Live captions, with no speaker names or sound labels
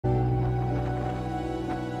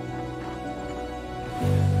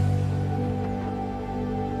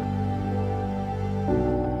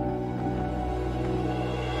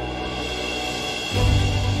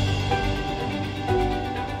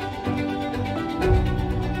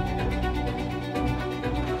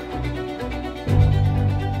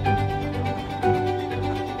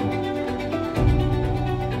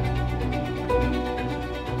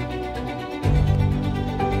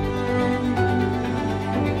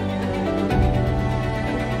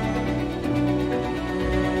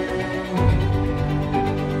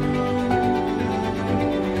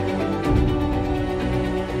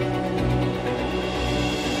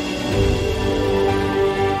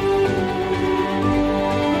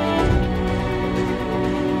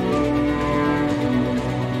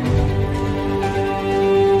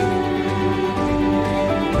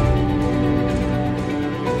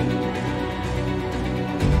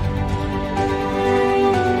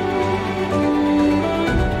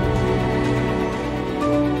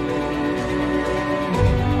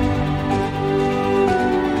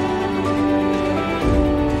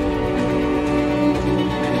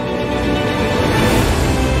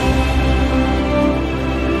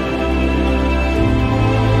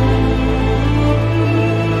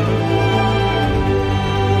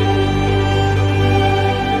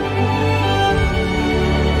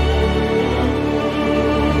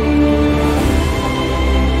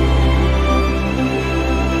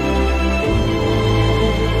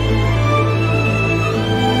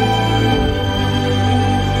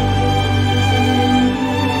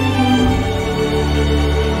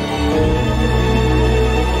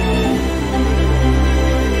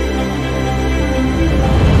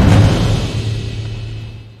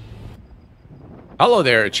Hello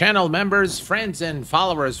there, channel members, friends, and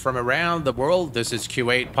followers from around the world. This is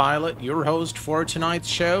Q8 Pilot, your host for tonight's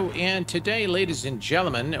show. And today, ladies and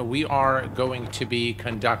gentlemen, we are going to be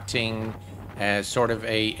conducting sort of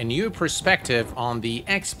a new perspective on the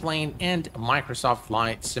X-Plane and Microsoft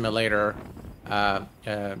Flight Simulator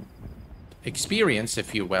experience,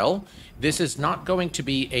 if you will. This is not going to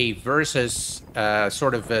be a versus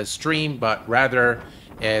sort of a stream, but rather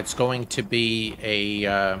it's going to be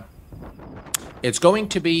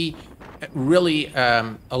really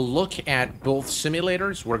a look at both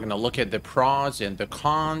simulators. We're going to look at the pros and the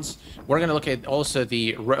cons. We're going to look at also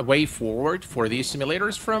the way forward for these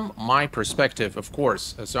simulators from my perspective, of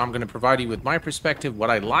course. So I'm going to provide you with my perspective, what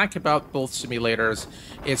I like about both simulators.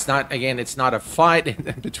 It's not, again, it's not a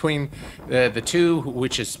fight between the two,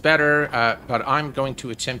 which is better, but I'm going to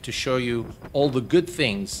attempt to show you all the good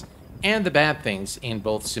things and the bad things in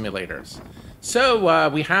both simulators. So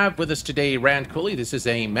we have with us today Rand Cooley. This is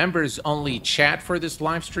a members-only chat for this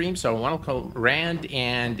live stream. So I want to call Rand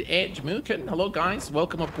and Edge Mookin. Hello, guys.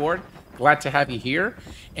 Welcome aboard. Glad to have you here.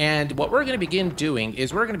 And what we're going to begin doing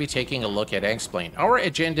is we're going to be taking a look at X-Plane. Our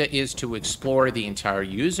agenda is to explore the entire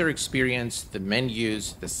user experience, the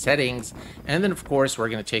menus, the settings, and then, of course, we're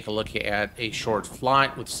going to take a look at a short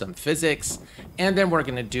flight with some physics. And then we're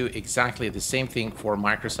going to do exactly the same thing for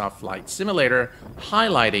Microsoft Flight Simulator,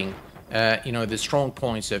 highlighting the strong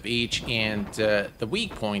points of each and the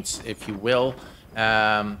weak points, if you will.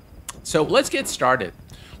 So let's get started.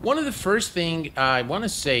 One of the first thing I want to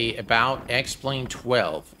say about X-Plane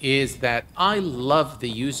 12 is that I love the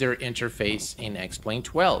user interface in X-Plane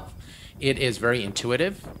 12. It is very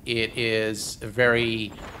intuitive. It is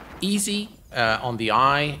very easy on the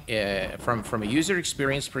eye. From a user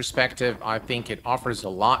experience perspective, I think it offers a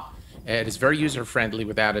lot. It is very user-friendly,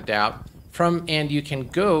 without a doubt. And you can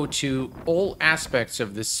go to all aspects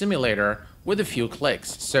of the simulator with a few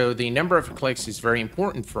clicks. So the number of clicks is very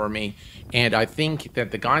important for me, and I think that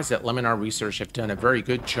the guys at Laminar Research have done a very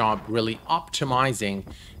good job really optimizing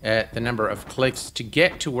the number of clicks to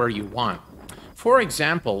get to where you want. For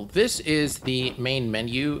example, this is the main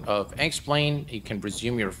menu of X-Plane. You can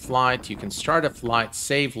resume your flight, you can start a flight,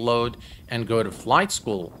 save, load, and go to flight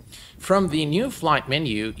school. From the new flight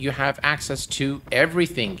menu, you have access to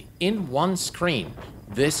everything in one screen.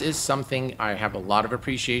 This is something I have a lot of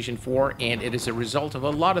appreciation for, and it is a result of a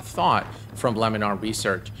lot of thought from Laminar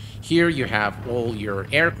Research. Here you have all your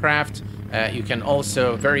aircraft. You can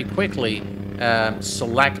also very quickly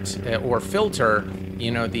select or filter.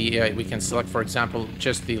 We can select, for example,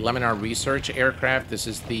 just the Laminar Research aircraft. This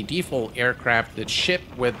is the default aircraft that's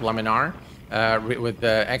shipped with Laminar, with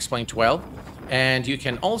X-Plane 12. And you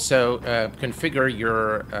can also configure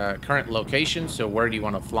your current location. So where do you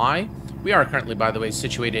want to fly? We are currently, by the way,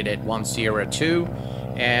 situated at 1 Sierra 2.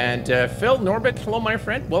 And Phil Norbert, hello, my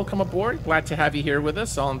friend. Welcome aboard. Glad to have you here with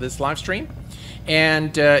us on this live stream.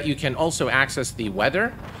 And you can also access the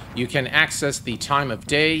weather. You can access the time of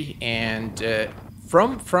day. And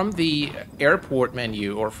from the airport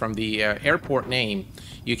menu or from the airport name,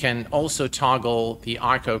 you can also toggle the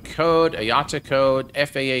ICO code, IATA code,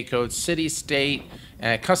 FAA code, city, state,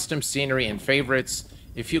 custom scenery, and favorites.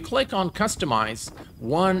 If you click on Customize,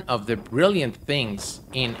 one of the brilliant things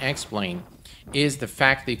in X-Plane is the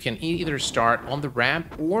fact that you can either start on the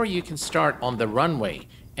ramp or you can start on the runway.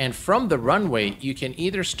 And from the runway, you can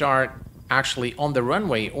either start actually on the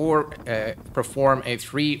runway or perform a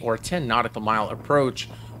 3 or 10 nautical mile approach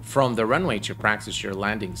from the runway to practice your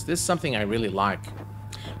landings. This is something I really like.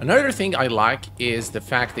 Another thing I like is the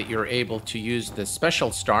fact that you're able to use the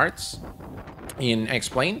special starts in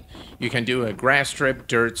X-Plane. You can do a grass strip,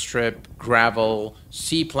 dirt strip, gravel,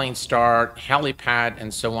 seaplane start, helipad,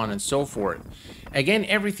 and so on and so forth. Again,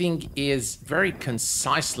 everything is very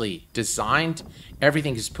concisely designed.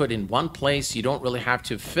 Everything is put in one place. You don't really have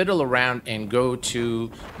to fiddle around and go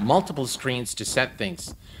to multiple screens to set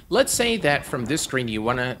things. Let's say that from this screen you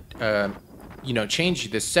want to change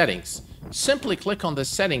the settings. Simply click on the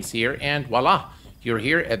settings here and voila, you're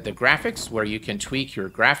here at the graphics where you can tweak your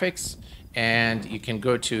graphics, and you can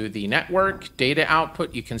go to the network data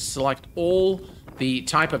output. You can select all the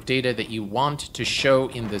type of data that you want to show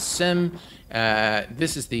in the sim.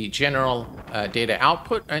 This is the general data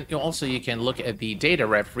output, and also you can look at the data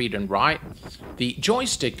ref read and write. The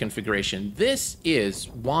joystick configuration, this is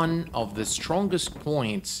one of the strongest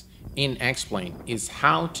points in X-Plane, is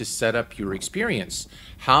how to set up your experience,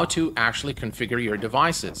 how to actually configure your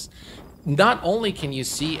devices. Not only can you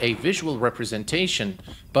see a visual representation,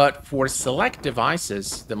 but for select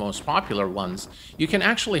devices, the most popular ones, you can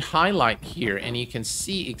actually highlight here and you can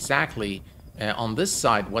see exactly on this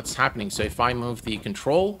side what's happening. So if I move the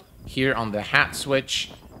control here on the hat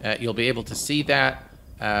switch, you'll be able to see that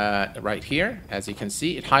right here. As you can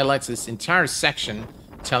see, it highlights this entire section,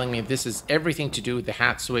 telling me this is everything to do with the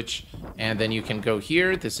hat switch. And then you can go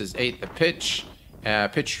here. This is the pitch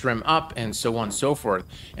trim up, and so on and so forth.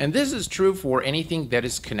 And this is true for anything that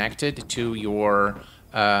is connected to your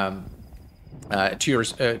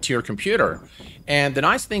to your computer. And the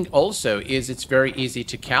nice thing also is it's very easy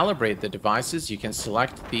to calibrate the devices. You can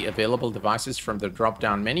select the available devices from the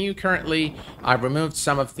drop-down menu. Currently, I've removed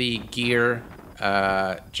some of the gear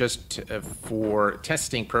just for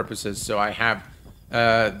testing purposes. So I have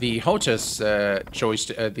the HOTAS choice,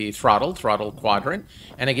 the throttle quadrant.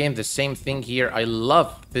 And again, the same thing here. I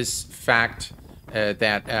love this fact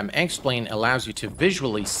that X-Plane allows you to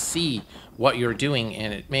visually see what you're doing,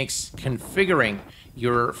 and it makes configuring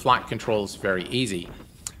your flight controls very easy.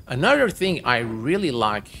 Another thing I really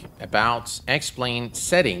like about X-Plane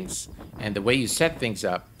settings and the way you set things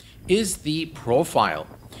up is the profile.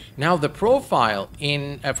 Now, the profile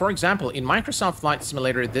in, for example, in Microsoft Flight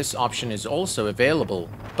Simulator, this option is also available.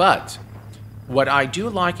 But what I do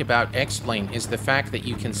like about X-Plane is the fact that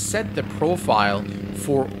you can set the profile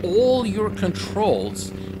for all your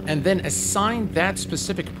controls and then assign that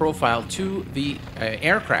specific profile to the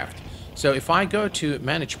aircraft. So if I go to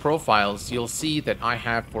manage profiles, you'll see that I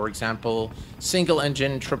have, for example, single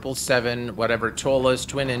engine, 777, whatever, tallest,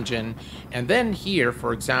 twin engine. And then here,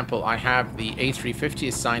 for example, I have the A350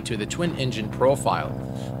 assigned to the twin engine profile.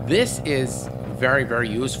 This is very, very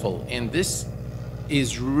useful. And this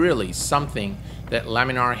is really something that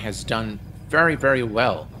Laminar has done very, very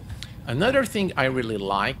well. Another thing I really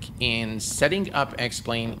like in setting up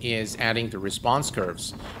X-Plane is adding the response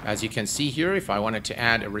curves. As you can see here, if I wanted to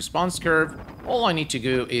add a response curve, all I need to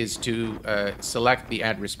do is to select the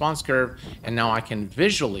add response curve, and now I can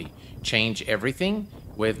visually change everything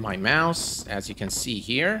with my mouse, as you can see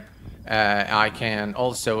here. I can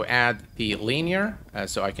also add the linear,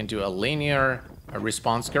 so I can do a linear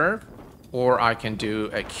response curve, or I can do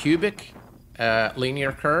a cubic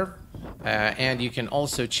linear curve. And you can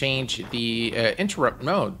also change the interrupt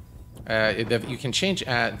mode. You can change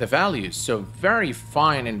the values, so very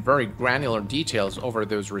fine and very granular details over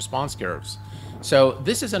those response curves. So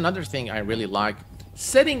this is another thing I really like.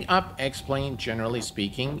 Setting up X-Plane, generally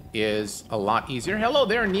speaking, is a lot easier. Hello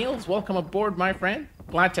there, Niels. Welcome aboard, my friend.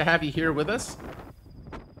 Glad to have you here with us.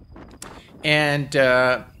 And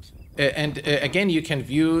again, you can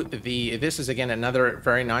view this is again another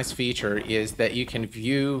very nice feature, is that you can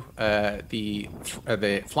view the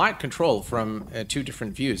flight control from two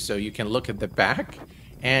different views. So you can look at the back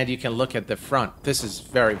and you can look at the front. This is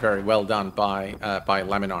very, very well done by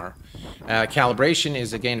Laminar. Calibration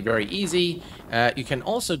is again very easy. You can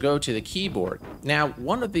also go to the keyboard. Now,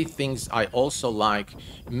 one of the things I also like,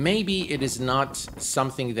 maybe it is not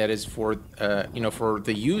something that is for for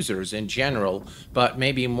the users in general, but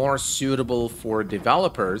maybe more suitable for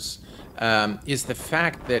developers, is the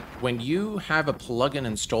fact that when you have a plugin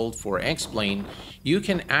installed for X-Plane, you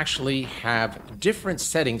can actually have different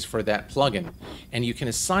settings for that plugin, and you can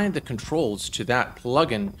assign the controls to that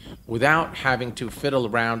plugin without having to fiddle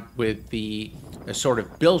around with the sort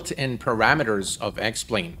of built-in parameters of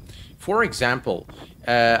X-Plane. For example,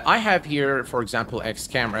 I have here, for example,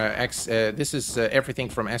 this is everything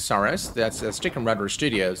from SRS, that's Stick and Rudder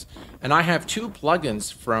Studios, and I have two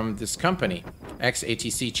plugins from this company,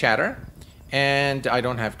 XATC Chatter, and I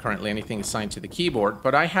don't have currently anything assigned to the keyboard,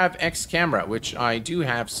 but I have X Camera, which I do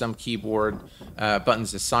have some keyboard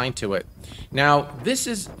buttons assigned to it. Now, this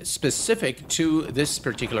is specific to this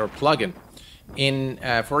particular plugin.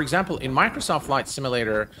 For example, in Microsoft Flight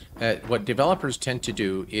Simulator, what developers tend to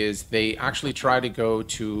do is they actually try to go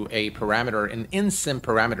to a parameter, an in-sim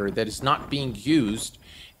parameter that is not being used,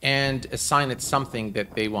 and assign it something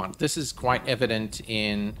that they want. This is quite evident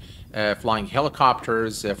in flying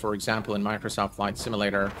helicopters, for example, in Microsoft Flight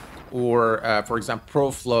Simulator, or for example,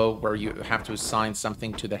 ProFlow, where you have to assign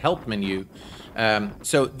something to the help menu.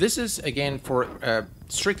 So this is, again, for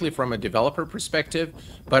strictly from a developer perspective,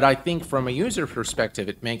 but I think from a user perspective,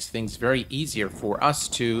 it makes things very easier for us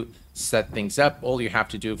to set things up. All you have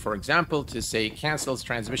to do, for example, to say cancels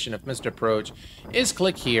transmission of missed approach, is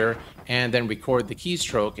click here and then record the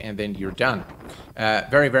keystroke, and then you're done.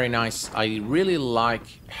 Very, very nice. I really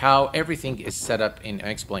like how everything is set up in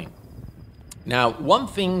X-Plane. Now, one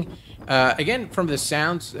thing, again, from the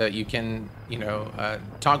sounds, you can,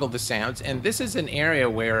 toggle the sounds, and this is an area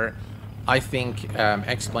where I think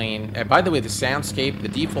X-Plane, by the way, the soundscape, the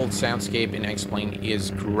default soundscape in X-Plane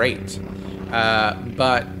is great,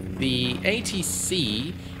 but the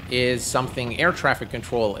ATC is something, air traffic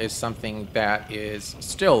control is something that is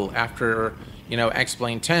still, after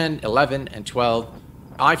X-Plane 10, 11, and 12,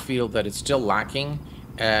 I feel that it's still lacking.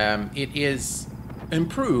 It is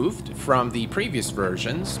improved from the previous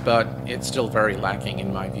versions, but it's still very lacking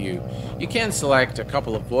in my view. You can select a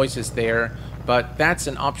couple of voices there, but that's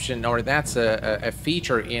an option, or that's a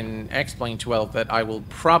feature in X-Plane 12 that I will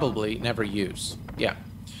probably never use. Yeah.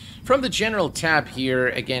 From the general tab here,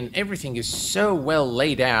 again, everything is so well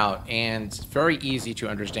laid out and very easy to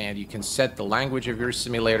understand. You can set the language of your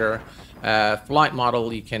simulator, flight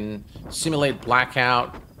model, you can simulate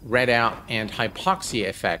blackout, redout, and hypoxia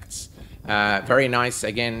effects. Very nice.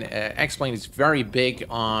 Again, X-Plane is very big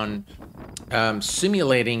on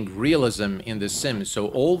simulating realism in the sim. So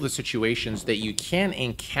all the situations that you can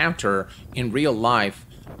encounter in real life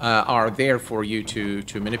are there for you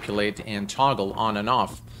to manipulate and toggle on and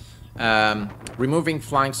off. Removing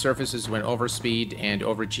flying surfaces when over speed and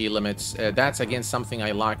over G limits, that's again something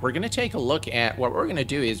I like. We're going to take a look at what we're going to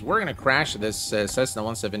do is we're going to crash this Cessna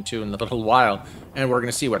 172 in a little while, and we're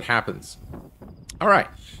going to see what happens. All right,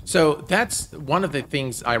 so that's one of the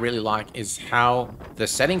things I really like is how the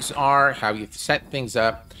settings are, how you set things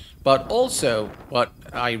up, but also what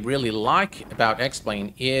I really like about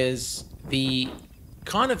X-Plane is the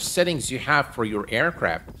kind of settings you have for your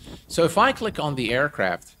aircraft. So if I click on the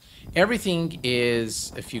aircraft, everything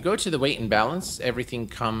is, if you go to the weight and balance, everything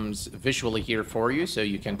comes visually here for you, so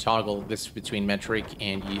you can toggle this between metric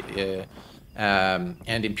and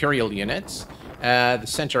imperial units. The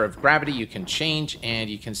center of gravity you can change, and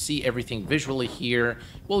you can see everything visually here.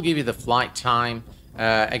 We'll give you the flight time.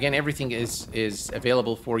 Again, everything is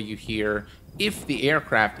available for you here if the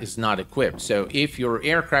aircraft is not equipped. So if your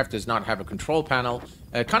aircraft does not have a control panel,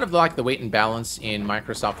 kind of like the weight and balance in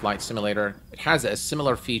Microsoft Flight Simulator, it has a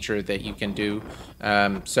similar feature that you can do.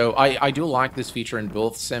 So I do like this feature in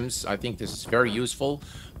both sims. I think this is very useful.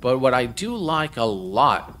 But what I do like a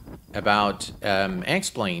lot about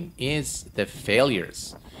X-Plane is the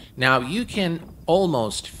failures. Now, you can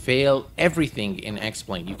almost fail everything in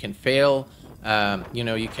X-Plane. You can fail,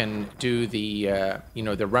 you can do the,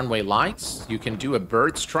 the runway lights. You can do a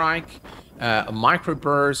bird strike, a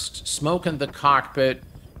microburst, smoke in the cockpit,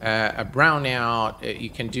 a brownout. You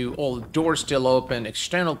can do all the doors still open,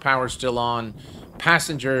 external power still on,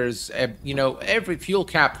 passengers, every fuel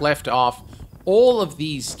cap left off. All of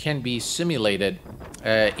these can be simulated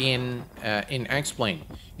in X-Plane.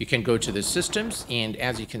 You can go to the systems, and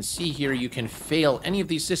as you can see here, you can fail any of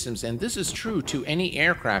these systems, and this is true to any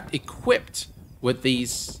aircraft equipped with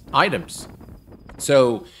these items.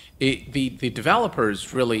 So the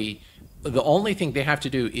developers really, the only thing they have to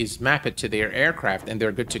do is map it to their aircraft, and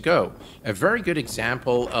they're good to go. A very good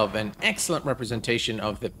example of an excellent representation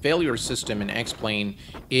of the failure system in X-Plane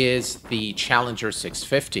is the Challenger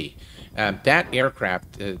 650. That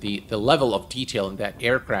aircraft, the level of detail in that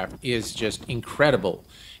aircraft is just incredible.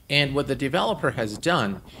 And what the developer has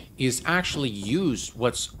done is actually use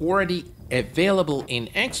what's already available in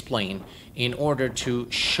X-Plane in order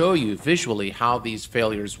to show you visually how these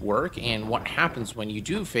failures work and what happens when you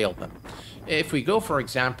do fail them. If we go, for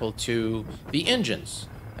example, to the engines,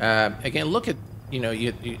 again, look at,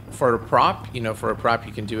 for a prop,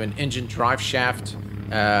 you can do an engine drive shaft,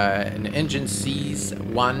 an engine sees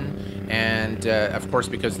one, and of course,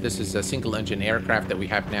 because this is a single engine aircraft that we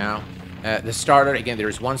have now, the starter, again,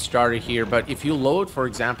 there's one starter here, but if you load, for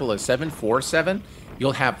example, a 747,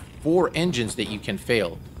 you'll have 4 engines that you can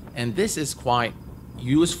fail. And this is quite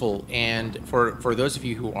useful, and for those of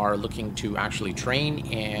you who are looking to actually train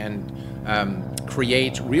and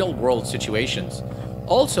create real-world situations.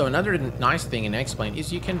 Also, another nice thing in X-Plane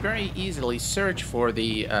is you can very easily search for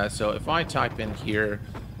the, so if I type in here,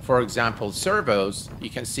 for example, servos,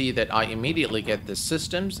 you can see that I immediately get the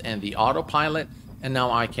systems and the autopilot, and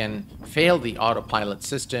now I can fail the autopilot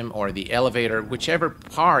system or the elevator, whichever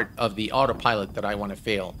part of the autopilot that I want to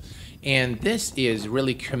fail. And this is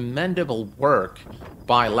really commendable work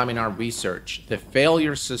by Laminar Research. The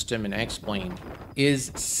failure system in X-Plane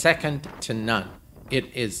is second to none.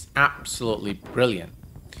 It is absolutely brilliant.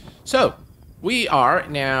 So we are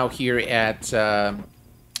now here at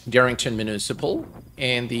Darrington Municipal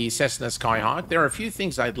and the Cessna Skyhawk. There are a few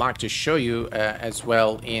things I'd like to show you as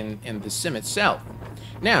well in the sim itself.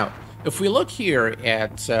 Now, if we look here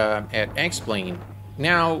at X-Plane,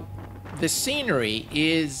 now the scenery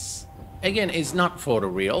is, again, is not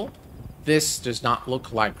photoreal. This does not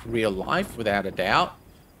look like real life without a doubt,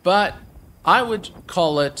 but I would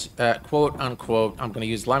call it, quote unquote, I'm going to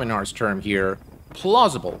use Laminar's term here,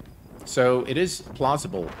 plausible. So it is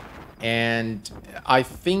plausible. And I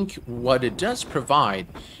think what it does provide,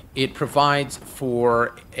 it provides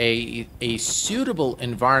for a suitable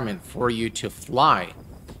environment for you to fly.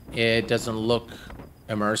 It doesn't look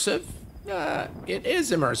immersive. It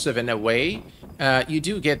is immersive in a way. You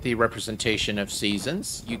do get the representation of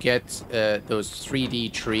seasons. You get those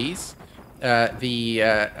 3D trees.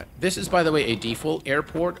 This is, by the way, a default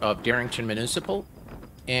airport of Darrington Municipal.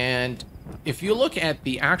 And if you look at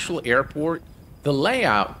the actual airport, the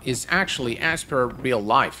layout is actually as per real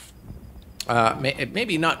life.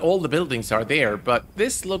 Maybe not all the buildings are there, but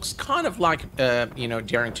this looks kind of like,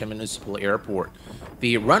 Darrington Municipal Airport.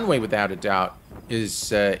 The runway, without a doubt,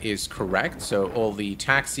 is correct. So all the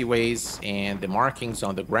taxiways and the markings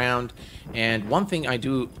on the ground. And one thing I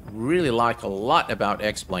do really like a lot about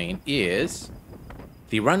X-Plane is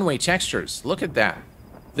the runway textures. Look at that.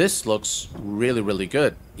 This looks really, really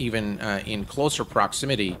good. Even in closer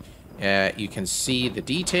proximity, you can see the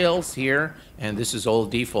details here, and this is all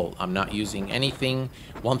default. I'm not using anything.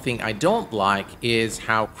 One thing I don't like is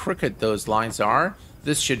how crooked those lines are.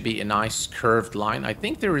 This should be a nice curved line. I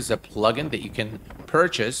think there is a plugin that you can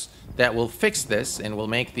purchase that will fix this and will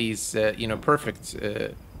make these, perfect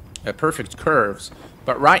curves.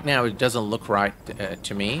 But right now, it doesn't look right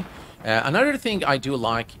to me. Another thing I do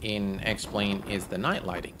like in X-Plane is the night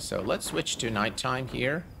lighting. So let's switch to nighttime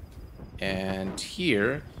here. And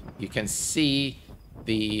here you can see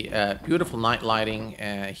the beautiful night lighting.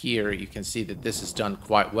 Here you can see that this is done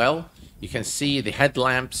quite well. You can see the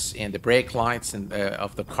headlamps and the brake lights and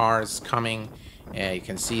of the cars coming. You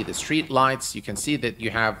can see the street lights. You can see that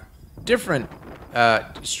you have different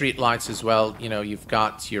street lights as well. You know, you've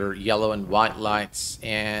got your yellow and white lights.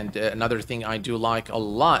 And another thing I do like a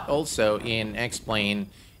lot also in X-Plane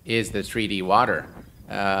is the 3D water.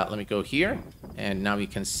 Let me go here, and now you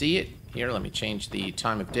can see it. Here, let me change the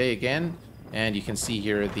time of day again. And you can see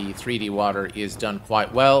here the 3D water is done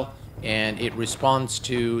quite well, and it responds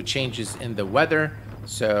to changes in the weather.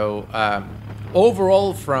 So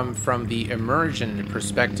overall, from the immersion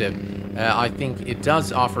perspective, I think it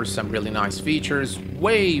does offer some really nice features,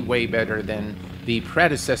 way better than the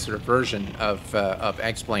predecessor version of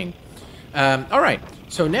X-Plane. All right,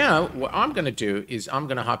 so now what I'm going to do is I'm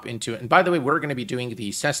going to hop into, and by the way, we're going to be doing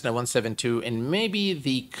the Cessna 172 and maybe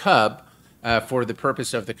the Cub for the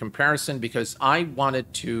purpose of the comparison, because I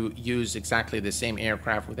wanted to use exactly the same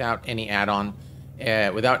aircraft without any add-ons,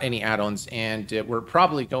 and we're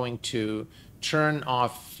probably going to turn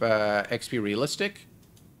off XP Realistic.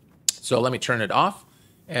 So let me turn it off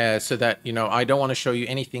so that, I don't want to show you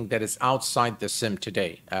anything that is outside the sim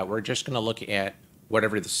today. We're just going to look at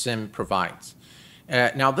whatever the sim provides.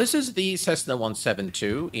 Now, this is the Cessna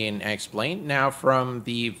 172 in X-Plane. Now, from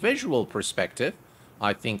the visual perspective,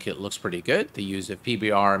 I think it looks pretty good. The use of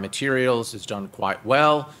PBR materials is done quite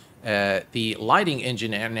well. The lighting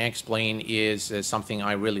engine in X-Plane is something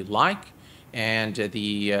I really like. And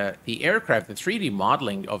the aircraft, the 3D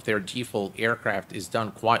modeling of their default aircraft is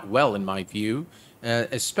done quite well in my view,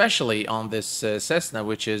 especially on this Cessna,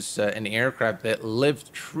 which is an aircraft that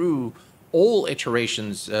lived through all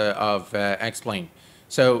iterations of X-Plane.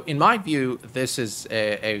 So in my view, this is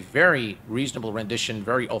a very reasonable rendition,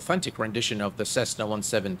 very authentic rendition of the Cessna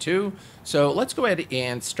 172. So let's go ahead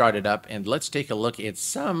and start it up, and let's take a look at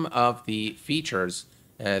some of the features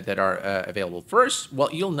that are available. First,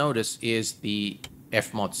 what you'll notice is the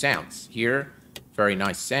F-Mod sounds. Here, very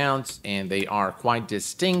nice sounds, and they are quite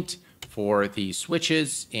distinct for the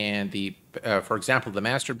switches. And the, for example, the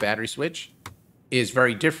master battery switch is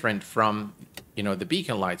very different from, the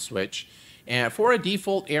beacon light switch. And for a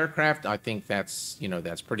default aircraft, I think that's,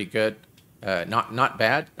 that's pretty good. Not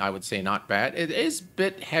bad. I would say not bad. It is a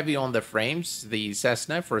bit heavy on the frames, the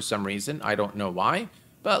Cessna, for some reason. I don't know why.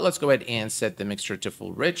 But let's go ahead and set the mixture to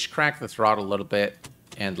full rich, crack the throttle a little bit,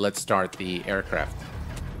 and let's start the aircraft.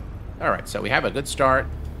 All right, so we have a good start,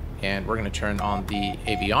 and we're going to turn on the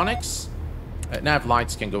avionics. Nav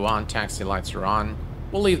lights can go on, taxi lights are on.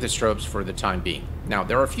 We'll leave the strobes for the time being. Now,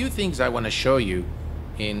 there are a few things I want to show you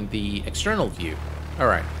in the external view. All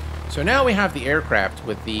right, so now we have the aircraft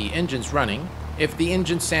with the engines running. If the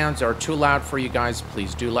engine sounds are too loud for you guys,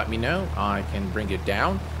 please do let me know. I can bring it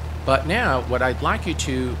down. But now, what I'd like you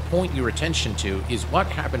to point your attention to is what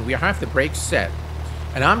happened. We have the brakes set,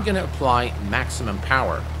 and I'm going to apply maximum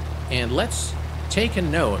power. And let's take a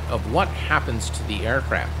note of what happens to the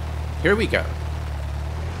aircraft. Here we go.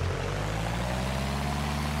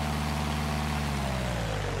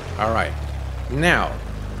 All right. Now,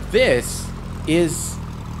 this is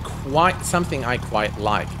quite something I quite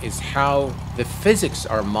like, is how the physics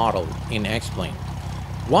are modeled in X-Plane.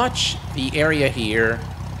 Watch the area here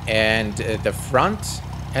and the front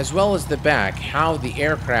as well as the back, how the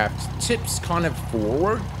aircraft tips kind of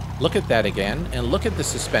forward. Look at that again, and look at the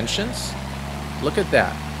suspensions. Look at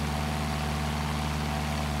that.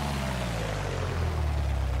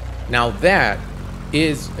 Now that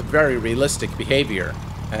is a very realistic behavior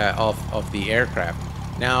of the aircraft.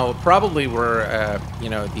 Now probably we're you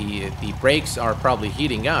know, the brakes are probably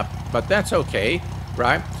heating up, but that's okay,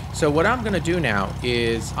 right? So what I'm going to do now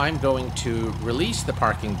is I'm going to release the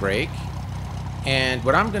parking brake, and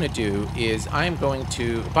what I'm going to do is I'm going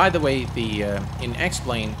to, by the way, the in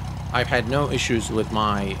X-Plane I've had no issues with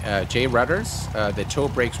my J-rudders. The toe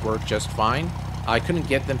brakes work just fine. I couldn't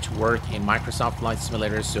get them to work in Microsoft Flight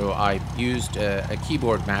Simulator, so I used a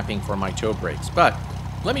keyboard mapping for my toe brakes. But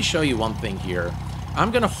let me show you one thing here.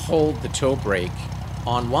 I'm going to hold the toe brake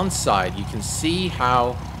on one side. You can see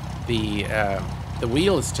how the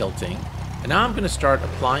wheel is tilting. And now I'm going to start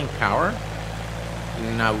applying power.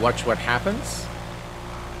 And now watch what happens.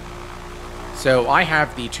 So I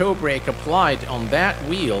have the toe brake applied on that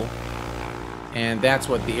wheel, and that's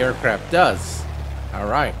what the aircraft does. All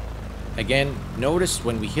right. Again, notice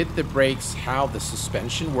when we hit the brakes how the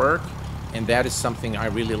suspension work, and that is something I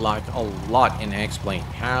really like a lot in X-Plane,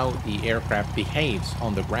 how the aircraft behaves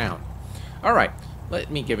on the ground. All right,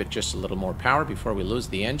 let me give it just a little more power before we lose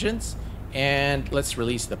the engines, and let's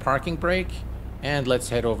release the parking brake, and let's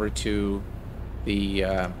head over to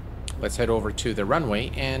the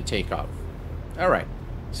runway and take off. All right.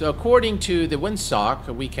 So according to the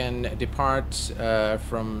windsock, we can depart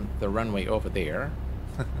from the runway over there.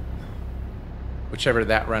 Whichever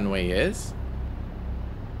that runway is.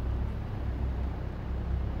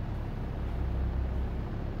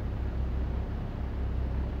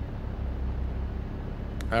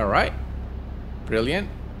 All right. Brilliant.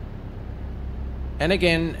 And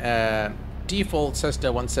again, default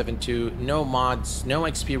Cessna 172, no mods, no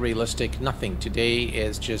XP realistic, nothing. Today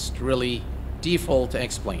is just really default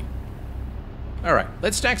X-Plane. All right,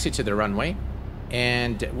 let's taxi to the runway.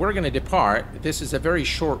 And we're going to depart. This is a very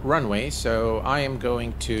short runway, so I am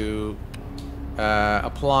going to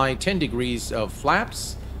apply 10 degrees of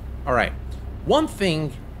flaps. All right. One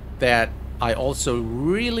thing that I also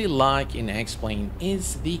really like in X-Plane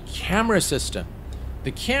is the camera system.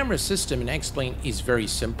 The camera system in X-Plane is very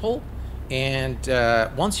simple, and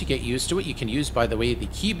once you get used to it, you can use, by the way, the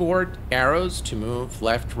keyboard arrows to move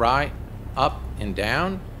left, right, up, and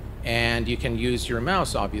down. And you can use your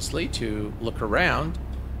mouse, obviously, to look around.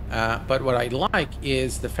 But what I like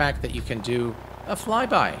is the fact that you can do a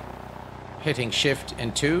flyby, hitting Shift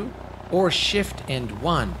and 2, or Shift and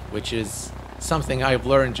 1, which is something I've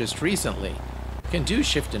learned just recently. You can do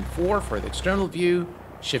Shift and 4 for the external view,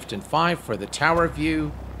 Shift and 5 for the tower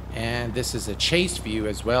view, and this is a chase view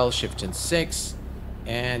as well, Shift and 6.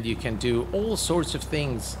 And you can do all sorts of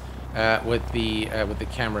things with the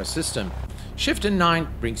camera system. Shift and 9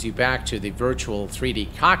 brings you back to the virtual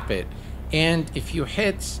 3D cockpit, and if you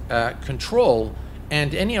hit Control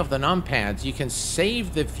and any of the numpads, you can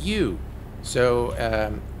save the view. So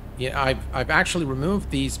yeah, I've actually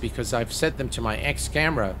removed these because I've set them to my X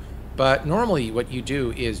camera, but normally what you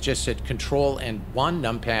do is just hit Control and 1,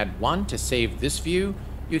 numpad 1 to save this view.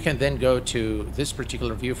 You can then go to this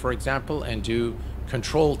particular view, for example, and do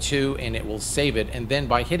Control 2, and it will save it, and then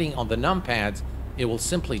by hitting on the numpads, it will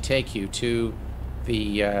simply take you to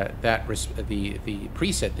the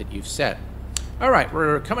preset that you've set. All right,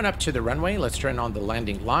 we're coming up to the runway. Let's turn on the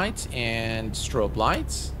landing lights and strobe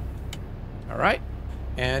lights. All right,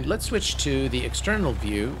 and let's switch to the external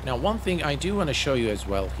view. Now, one thing I do want to show you as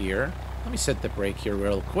well here. Let me set the brake here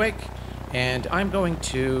real quick, and I'm going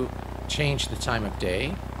to change the time of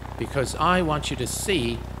day because I want you to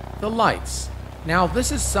see the lights. Now,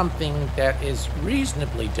 this is something that is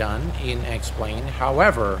reasonably done in X-Plane.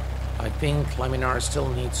 However, I think Laminar still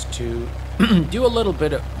needs to do a little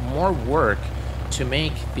bit more work to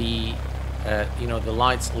make the, you know, the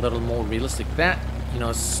lights a little more realistic. That, you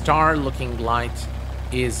know, star-looking light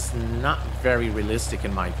is not very realistic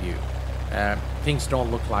in my view. Things don't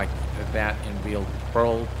look like that in real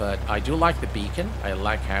world, but I do like the beacon. I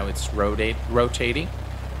like how it's rotating.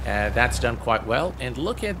 That's done quite well. And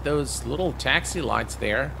look at those little taxi lights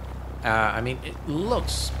there. I mean, it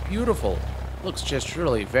looks beautiful. Looks just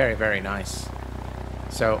really very, very nice.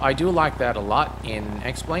 So I do like that a lot in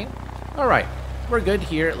X-Plane. All right, we're good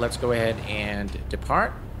here. Let's go ahead and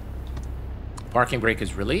depart. Parking brake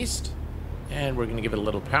is released. And we're going to give it a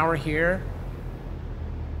little power here.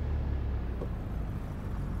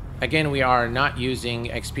 Again, we are not using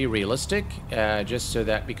XP Realistic, just so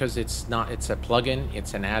that, because it's a plugin,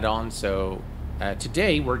 it's an add-on. So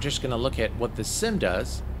today we're just going to look at what the sim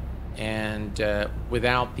does, and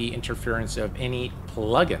without the interference of any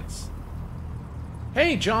plugins.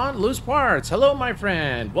 Hey, John, Loose Parts. Hello, my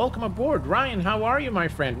friend. Welcome aboard. Ryan, how are you, my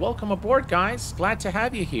friend? Welcome aboard, guys. Glad to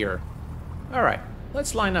have you here. All right,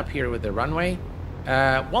 let's line up here with the runway.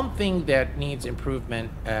 One thing that needs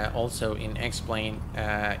improvement also in X-Plane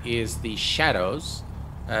is the shadows.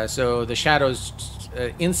 So the shadows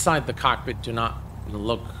inside the cockpit do not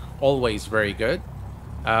look always very good.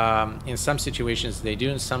 In some situations they do,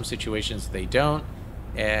 in some situations they don't.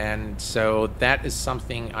 And so that is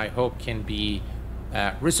something I hope can be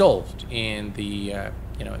resolved in the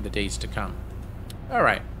in the days to come. All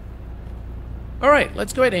right. All right,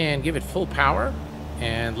 let's go ahead and give it full power.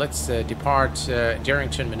 And let's depart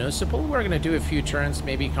Darrington Municipal. We're going to do a few turns,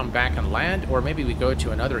 maybe come back and land, or maybe we go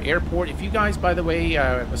to another airport. If you guys, by the way,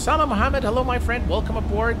 Osama Mohammed, hello, my friend. Welcome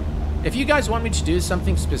aboard. If you guys want me to do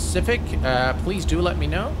something specific, please do let me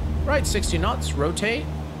know. Right, 60 knots, rotate.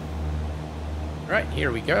 Right,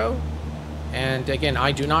 here we go. And again,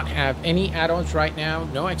 I do not have any add-ons right now.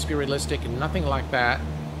 No XP Realistic, nothing like that.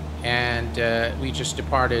 And we just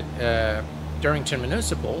departed Darrington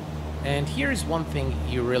Municipal. And here's one thing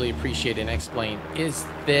you really appreciate in X-Plane. Is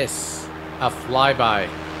this a flyby?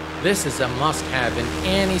 This is a must-have in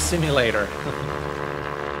any simulator.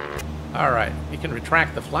 All right, you can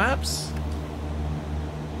retract the flaps.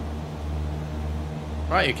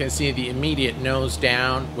 Right, you can see the immediate nose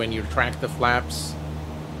down when you retract the flaps.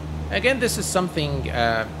 Again, this is something,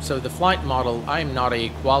 so the flight model, I'm not a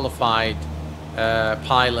qualified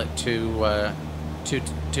pilot to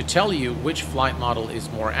tell you which flight model is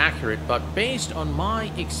more accurate, but based on my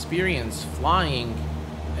experience flying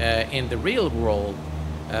in the real world,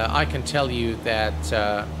 I can tell you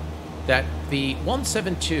that that the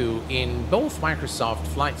 172 in both Microsoft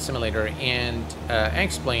Flight Simulator and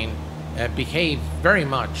X-Plane behave very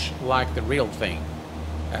much like the real thing.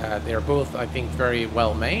 They're both, I think, very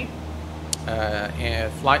well made,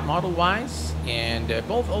 flight model-wise, and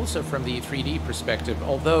both also from the 3D perspective,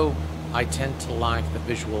 although I tend to like the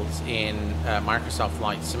visuals in Microsoft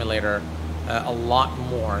Flight Simulator a lot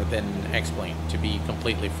more than X-Plane, to be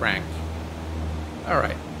completely frank.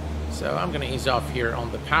 Alright, so I'm going to ease off here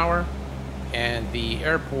on the power. And the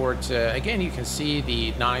airport, again, you can see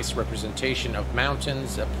the nice representation of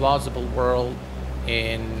mountains, a plausible world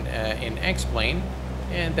in X-Plane.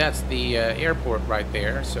 And that's the airport right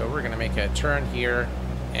there. So we're going to make a turn here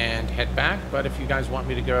and head back. But if you guys want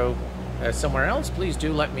me to go somewhere else, please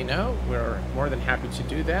do let me know. We're more than happy to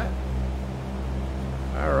do that.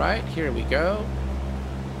 All right, here we go.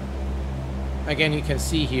 Again, you can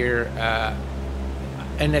see here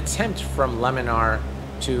an attempt from Laminar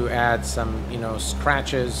to add some,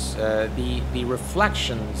 scratches. The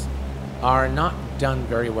reflections are not done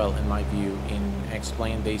very well in my view in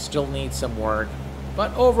X-Plane. They still need some work,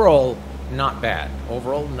 but overall, not bad.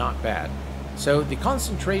 Overall, not bad. So the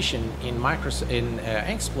concentration in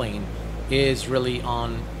X-Plane is really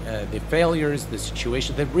on the failures, the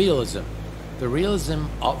situation, the realism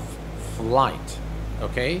of flight.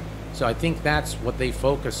 Okay, so I think that's what they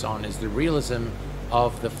focus on, is the realism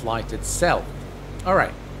of the flight itself. All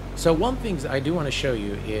right, so one thing I do want to show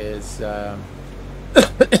you is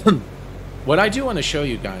what I do want to show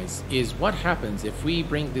you guys is what happens if we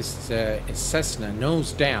bring this Cessna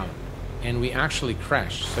nose down and we actually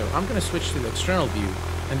crash. So I'm going to switch to the external view,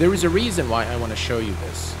 and there is a reason why I want to show you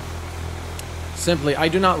this. Simply, I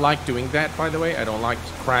do not like doing that, by the way. I don't like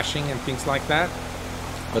crashing and things like that.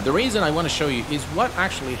 But the reason I want to show you is what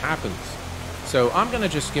actually happens. So I'm going to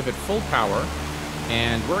just give it full power,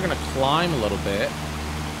 and we're going to climb a little bit.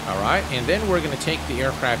 All right, and then we're going to take the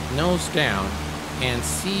aircraft nose down and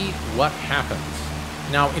see what happens.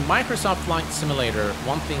 Now, in Microsoft Flight Simulator,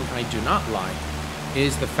 one thing I do not like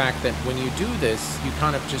is the fact that when you do this, you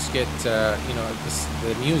kind of just get, the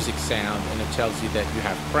music sound, and it tells you that you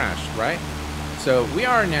have crashed, right? So we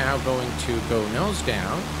are now going to go nose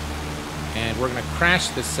down, and we're going to crash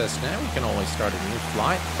this Cessna. We can always start a new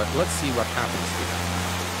flight, but let's see what happens here.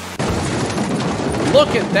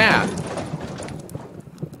 Look at that!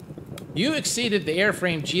 You exceeded the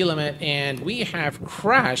airframe G limit, and we have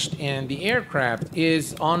crashed, and the aircraft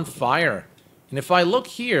is on fire. And if I look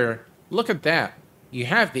here, look at that. You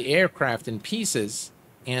have the aircraft in pieces,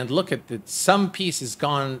 and look at some pieces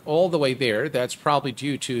gone all the way there. That's probably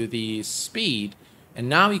due to the speed. And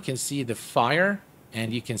now you can see the fire,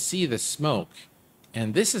 and you can see the smoke.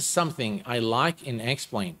 And this is something I like in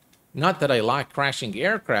X-Plane. Not that I like crashing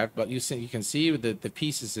aircraft, but you can see the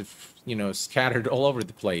pieces of, scattered all over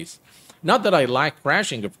the place. Not that I like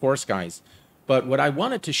crashing, of course, guys. But what I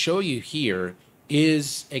wanted to show you here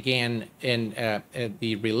is, again, in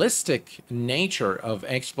the realistic nature of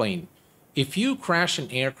X-Plane. If you crash an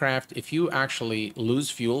aircraft, if you actually lose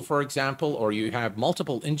fuel, for example, or you have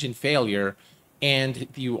multiple engine failure, and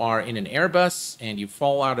you are in an Airbus and you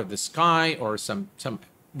fall out of the sky, or some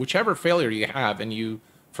whichever failure you have, and you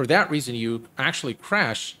for that reason you actually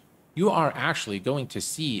crash, you are actually going to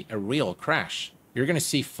see a real crash. You're going to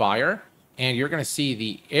see fire, and you're going to see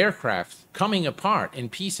the aircraft coming apart in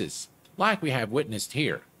pieces, like we have witnessed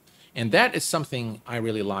here. And that is something I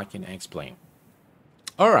really like in X-Plane.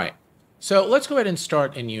 All right, so let's go ahead and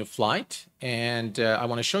start a new flight. And I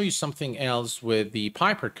want to show you something else with the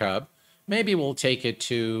Piper Cub. Maybe we'll take it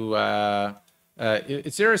to...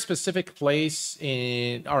 is there a specific place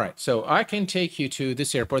in... All right, so I can take you to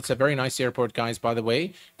this airport. It's a very nice airport, guys, by the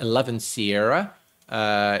way. 11 Sierra.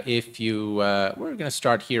 If you... we're going to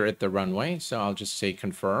start here at the runway. So I'll just say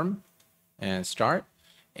confirm and start.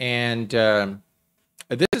 And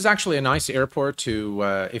this is actually a nice airport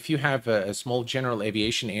to... if you have a small general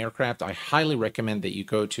aviation aircraft, I highly recommend that you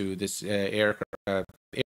go to this aircraft.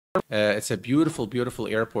 It's a beautiful, beautiful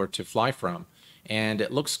airport to fly from. And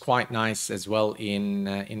it looks quite nice as well in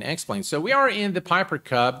X-Plane. So we are in the Piper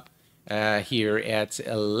Cub here at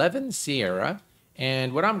 11 Sierra.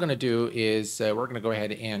 And what I'm going to do is we're going to go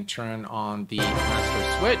ahead and turn on the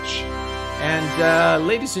master switch. And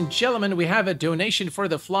ladies and gentlemen, we have a donation for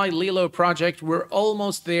the Fly Lilo project. We're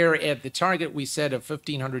almost there at the target we set of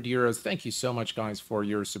 1,500 euros. Thank you so much, guys, for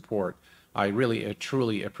your support. I really,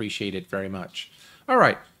 truly appreciate it very much. All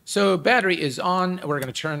right. So battery is on. We're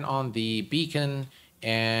going to turn on the beacon,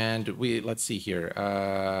 and let's see here.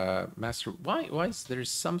 Master, why is there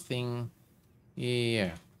something?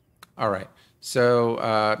 Yeah. All right.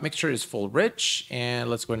 So mixture is full rich, and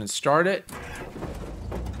let's go ahead and start it.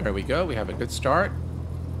 There we go. We have a good start.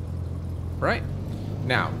 Right.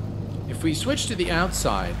 Now, if we switch to the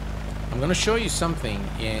outside, I'm going to show you something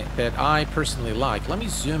that I personally like. Let me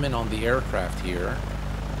zoom in on the aircraft here.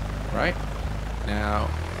 Right. Now,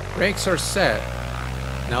 brakes are set.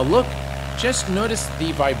 Now look, just notice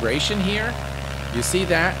the vibration here. You see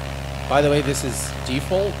that? By the way, this is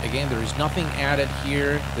default. Again, there is nothing added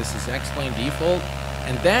here. This is X-Plane default.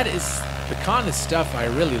 And that is the kind of stuff I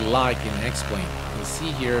really like in X-Plane. You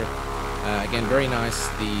see here, again, very nice.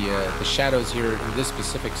 The shadows here in this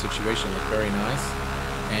specific situation look very nice.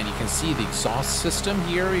 And you can see the exhaust system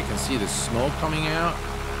here. You can see the smoke coming out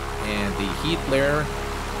and the heat layer.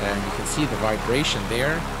 And you can see the vibration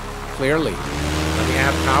there clearly. Let me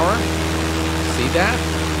add power. See that?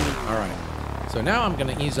 All right. So now I'm going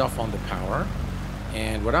to ease off on the power.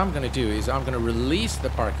 And what I'm going to do is I'm going to release the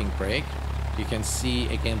parking brake. You can see,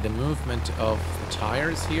 again, the movement of the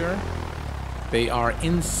tires here. They are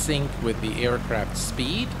in sync with the aircraft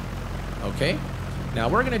speed. Okay. Now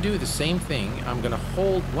we're going to do the same thing. I'm going to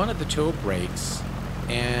hold one of the toe brakes.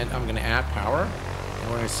 And I'm going to add power. And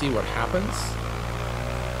we're going to see what happens.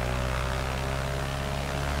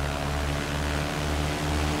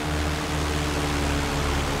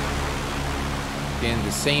 In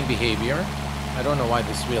the same behavior. I don't know why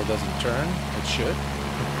this wheel doesn't turn. It should.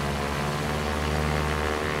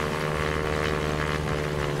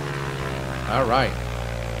 All right.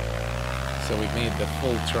 So we've made the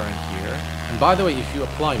full turn here. And by the way, if you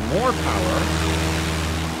apply more power,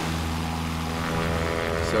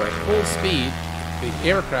 so at full speed, the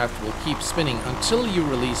aircraft will keep spinning until you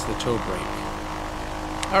release the toe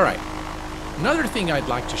brake. All right. Another thing I'd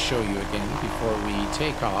like to show you again before we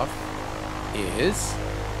take off is,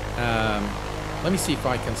 let me see if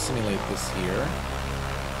I can simulate this here.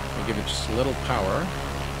 I'll give it just a little power.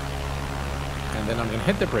 And then I'm going to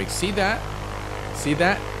hit the brake. See that? See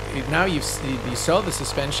that? Now you saw the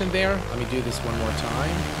suspension there. Let me do this one more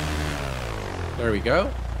time. There we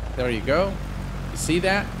go. There you go. You see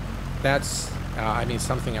that? That's, I mean,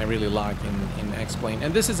 something I really like in X-Plane.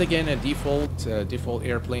 And this is, again, a default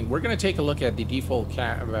airplane. We're going to take a look at the default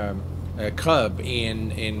Cub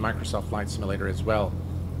in Microsoft Flight Simulator as well.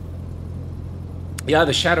 Yeah,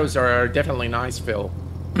 the shadows are definitely nice, Phil.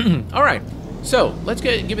 All right, so let's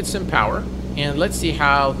give it some power, and let's see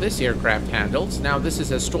how this aircraft handles. Now, this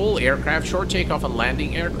is a STOL aircraft, short takeoff and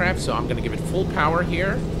landing aircraft, so I'm going to give it full power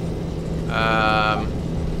here.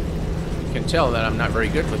 You can tell that I'm not very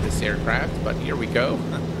good with this aircraft, but here we go.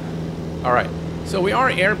 All right, so we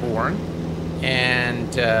are airborne,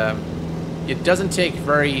 and it doesn't take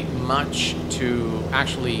very much to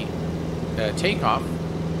actually take off.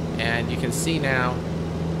 And you can see now,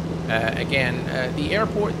 again, the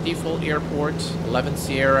airport, default airport, 11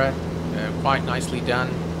 Sierra, quite nicely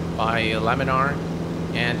done by Laminar.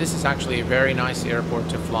 And this is actually a very nice airport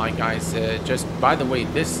to fly, guys. Just, by the way,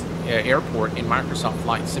 this airport in Microsoft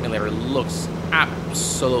Flight Simulator looks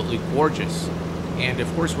absolutely gorgeous. And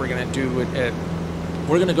of course, we're going to do it,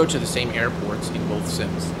 we're going to go to the same airports in both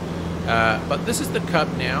sims. But this is the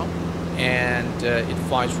Cub now. And it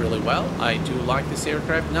flies really well. I do like this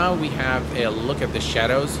aircraft. Now we have a look at the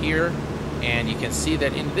shadows here. And you can see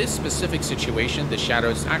that in this specific situation, the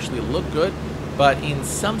shadows actually look good, but in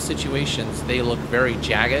some situations, they look very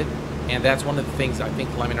jagged. And that's one of the things I think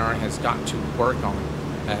Laminar has got to work on,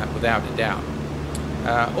 without a doubt.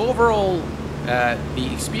 Overall, the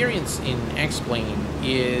experience in X-Plane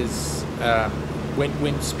is,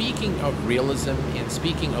 when speaking of realism and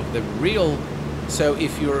speaking of the real, so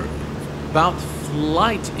if you're about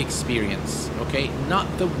flight experience, okay,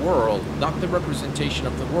 not the world, not the representation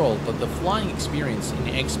of the world, but the flying experience in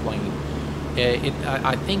X-Plane,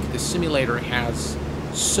 I think the simulator has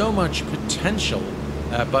so much potential,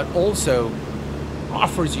 but also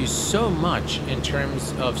offers you so much in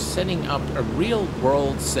terms of setting up a real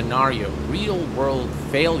world scenario, real world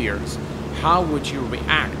failures. How would you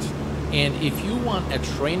react? And if you want a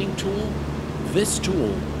training tool, this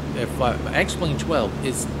tool, X-Plane 12,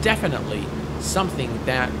 is definitely something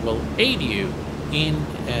that will aid you in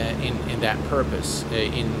that purpose,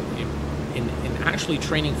 in actually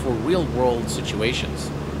training for real world situations,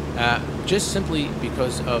 just simply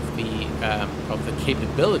because of the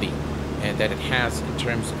capability that it has in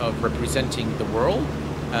terms of representing the world,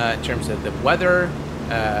 in terms of the weather,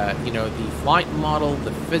 the flight model,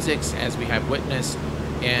 the physics as we have witnessed,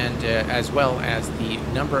 and as well as the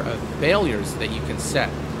number of failures that you can set.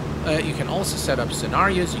 You can also set up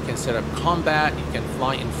scenarios, you can set up combat, you can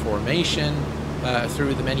fly in formation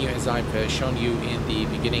through the menu as I've shown you in the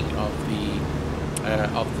beginning of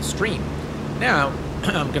the stream. Now,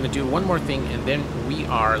 I'm going to do one more thing, and then we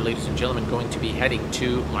are, ladies and gentlemen, going to be heading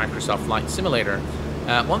to Microsoft Flight Simulator.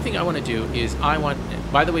 One thing I want to do is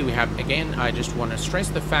by the way, we have, again, I just want to stress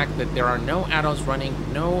the fact that there are no add-ons running,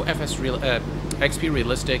 no XP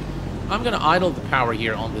Realistic. I'm going to idle the power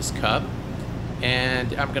here on this Cub,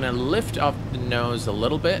 and I'm going to lift up the nose a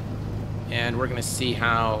little bit, and we're going to see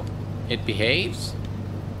how it behaves.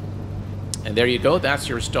 And there you go, that's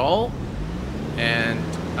your stall. And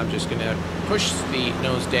I'm just going to push the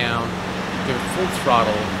nose down, give it full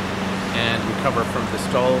throttle, and recover from the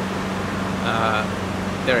stall.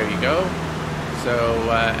 There you go. So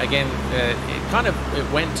again,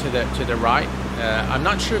 it went to the right. I'm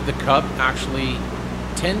not sure if the Cub actually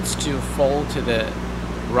tends to fall to the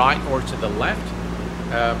right or to the left,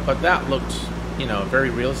 but that looked, very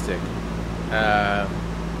realistic.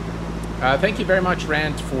 Thank you very much,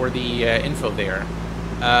 Rand, for the info there.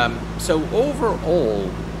 So overall,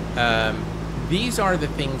 these are the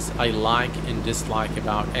things I like and dislike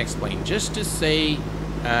about X-Plane. Just to say,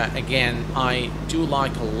 again, I do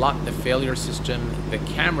like a lot the failure system, the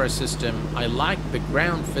camera system. I like the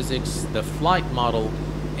ground physics, the flight model,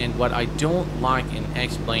 and what I don't like in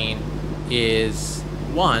X-Plane is,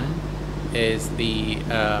 one, is the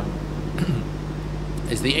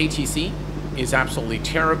ATC is absolutely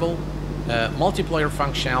terrible. Multiplayer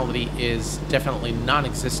functionality is definitely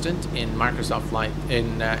non-existent in Microsoft Flight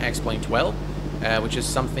in X-Plane 12, which is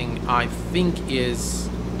something I think is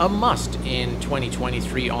a must in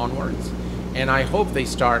 2023 onwards, and I hope they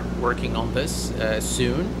start working on this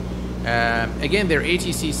soon. Again, their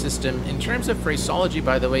ATC system, in terms of phraseology,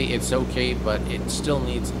 by the way, it's okay, but it still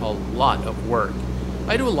needs a lot of work.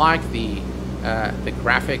 I do like the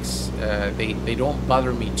graphics. They don't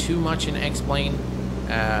bother me too much in X-Plane,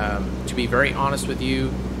 to be very honest with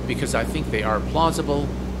you, because I think they are plausible.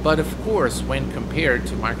 But of course, when compared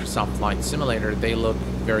to Microsoft Flight Simulator, they look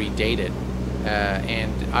very dated.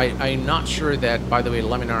 And I'm not sure that, by the way,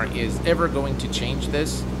 Laminar is ever going to change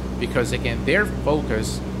this, because again, their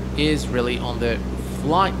focus is really on the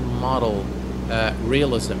flight model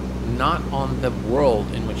realism, not on the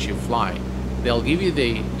world in which you fly. They'll give you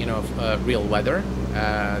the real weather,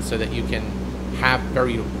 so that you can have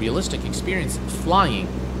very realistic experience flying,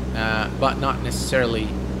 but not necessarily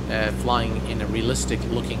flying in a realistic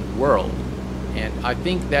looking world. And I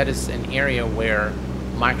think that is an area where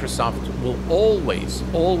Microsoft will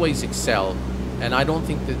always excel, and I don't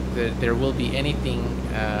think that there will be anything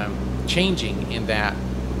changing in that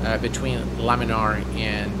between Laminar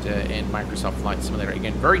and Microsoft Flight Simulator.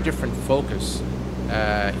 Again, very different focus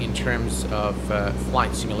in terms of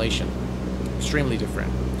flight simulation. Extremely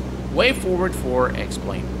different. Way forward for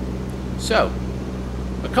X-Plane. So,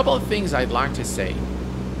 a couple of things I'd like to say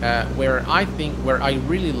where I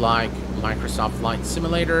really like Microsoft Flight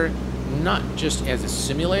Simulator, not just as a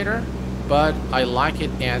simulator, but I like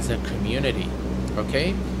it as a community.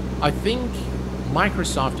 Okay, I think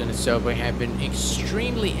Microsoft and Asobo have been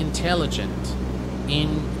extremely intelligent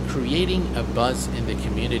in creating a buzz in the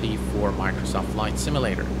community for Microsoft Flight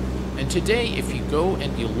Simulator. And today, if you go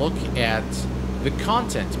and you look at the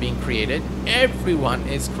content being created, everyone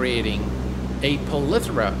is creating a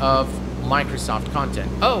plethora of Microsoft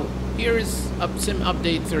content. Oh, here's Sim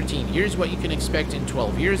Update 13, here's what you can expect in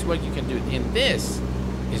 12, here's what you can do. And this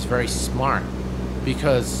is very smart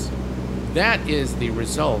because that is the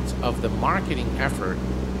result of the marketing effort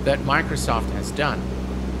that Microsoft has done.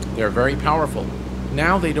 They're very powerful.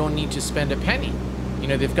 Now they don't need to spend a penny. You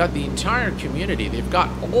know, they've got the entire community. They've got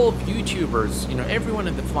all of YouTubers, you know, everyone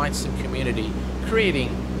in the flight sim community creating,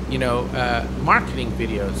 you know, marketing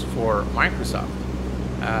videos for Microsoft.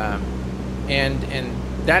 And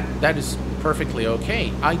that is perfectly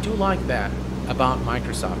okay. I do like that about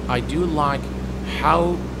Microsoft. I do like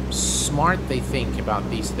how smart they think about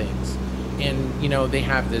these things. And, you know, they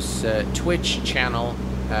have this Twitch channel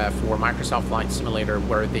for Microsoft Flight Simulator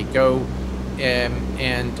where they go and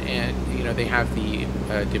you know, they have the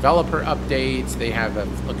developer updates, they have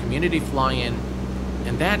a community fly-in,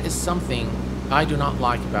 and that is something I do not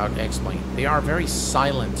like about X-Plane. They are very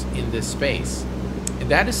silent in this space, and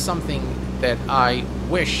that is something that I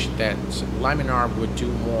wish that Laminar would do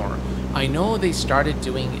more. I know they started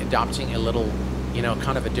adopting a little, you know,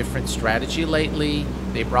 kind of a different strategy lately.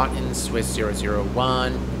 They brought in Swiss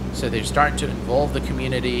 001, so they start to involve the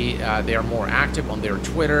community. They are more active on their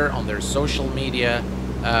Twitter, on their social media.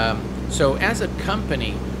 So as a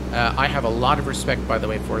company, I have a lot of respect, by the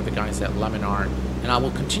way, for the guys at Laminar, and I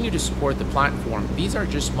will continue to support the platform. These are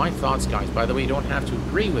just my thoughts, guys. By the way, you don't have to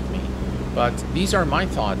agree with me, but these are my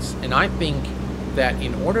thoughts, and I think that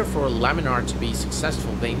in order for Laminar to be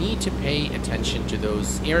successful, they need to pay attention to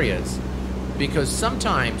those areas, because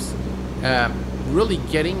sometimes really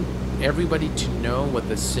getting everybody to know what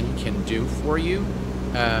the sim can do for you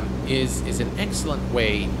is an excellent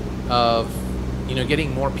way of, you know,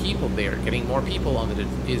 getting more people there, getting more people on it.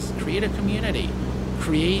 Is create a community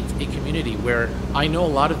where I know a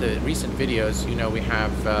lot of the recent videos, you know, we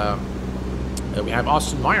have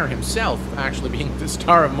Austin Meyer himself actually being the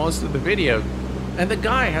star of most of the video, and the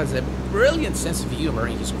guy has a brilliant sense of humor.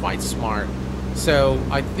 He's quite smart. So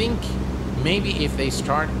I think maybe if they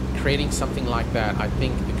start creating something like that, I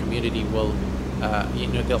think the community will, you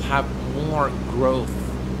know, they'll have more growth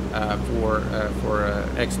for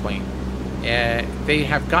X-Plane. They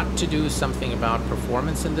have got to do something about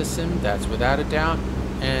performance in the sim, that's without a doubt.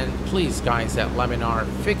 And please, guys at Laminar,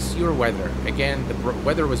 fix your weather. Again, the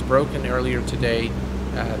weather was broken earlier today.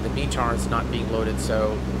 The METAR is not being loaded,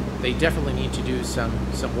 so they definitely need to do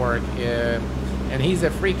some work. And he's a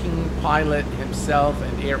freaking pilot himself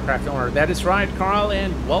and aircraft owner. That is right, Carl,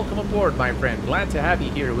 and welcome aboard, my friend. Glad to have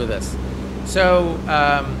you here with us. So,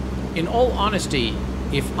 in all honesty,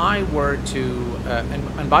 if I were to,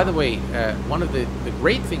 and by the way, one of the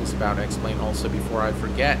great things about X-Plane also, before I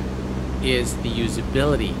forget, is the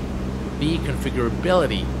usability, the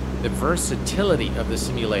configurability, the versatility of the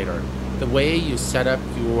simulator, the way you set up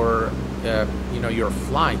your, you know, your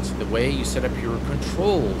flight, the way you set up your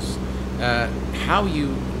controls, how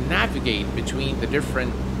you navigate between the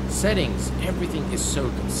different settings. Everything is so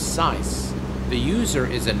concise. The user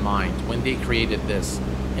is in mind when they created this,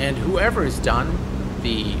 and whoever has done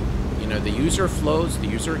the, you know, the user flows, the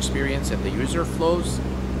user experience, and the user flows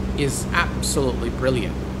is absolutely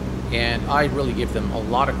brilliant. And I really give them a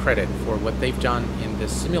lot of credit for what they've done in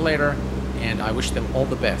this simulator, and I wish them all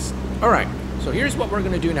the best. All right, so here's what we're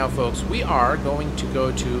going to do now, folks. We are going to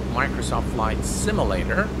go to Microsoft Flight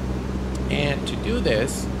Simulator, and to do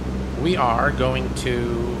this, we are going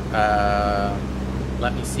to,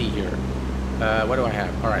 let me see here. What do I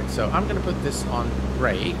have? All right, so I'm going to put this on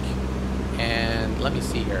break, and let me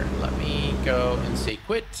see here. Let me go and say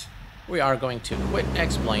quit. We are going to quit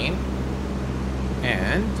X-Plane,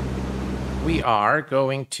 and we are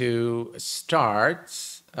going to start,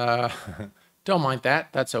 don't mind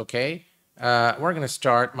that, that's okay. We're going to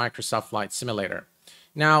start Microsoft Flight Simulator.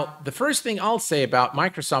 Now, the first thing I'll say about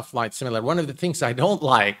Microsoft Flight Simulator, one of the things I don't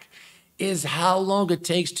like, is how long it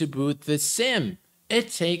takes to boot the sim. It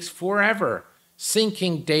takes forever.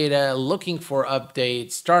 Syncing data, looking for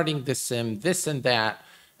updates, starting the sim, this and that.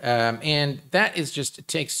 And that is just, it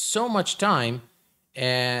takes so much time,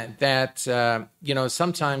 and that, you know,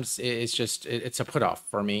 sometimes it's just, it's a put off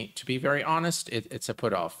for me. To be very honest, it's a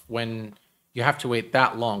put off when you have to wait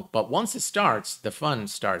that long. But once it starts, the fun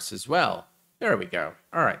starts as well. There we go.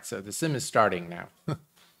 All right, so the sim is starting now.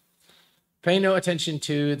 Pay no attention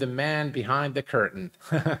to the man behind the curtain.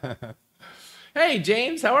 Hey,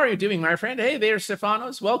 James, how are you doing, my friend? Hey there,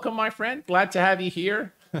 Stefanos. Welcome, my friend. Glad to have you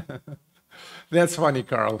here. That's funny,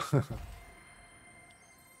 Carl.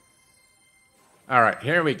 All right,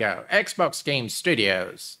 here we go. Xbox Game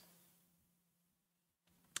Studios.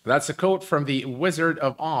 That's a quote from the Wizard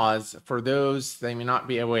of Oz, for those they may not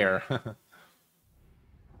be aware.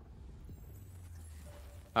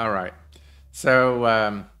 All right.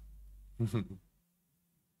 So,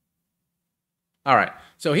 All right,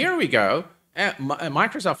 so here we go.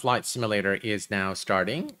 Microsoft Flight Simulator is now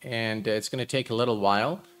starting, and it's going to take a little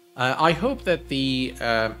while. I hope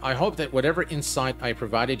that whatever insight I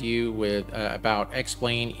provided you with about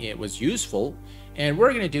X-Plane, it was useful, and we're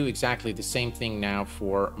going to do exactly the same thing now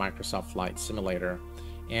for Microsoft Flight Simulator,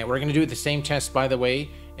 and we're going to do the same test, by the way.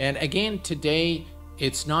 And again, today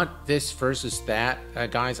it's not this versus that,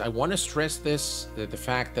 guys. I want to stress this, the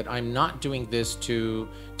fact that I'm not doing this to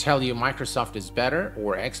tell you Microsoft is better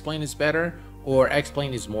or X-Plane is better or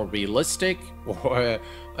X-Plane is more realistic, or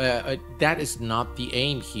that is not the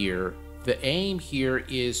aim here. The aim here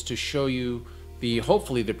is to show you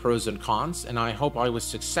hopefully the pros and cons, and I hope I was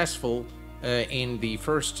successful in the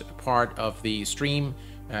first part of the stream,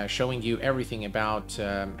 showing you everything about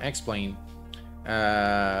X-Plane.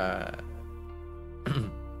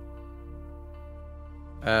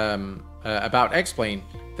 About X-Plane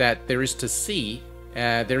that there is to see.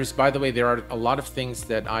 By the way, there are a lot of things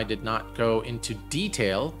that I did not go into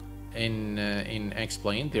detail in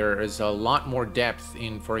X-Plane. There is a lot more depth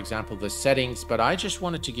in, for example, the settings, but I just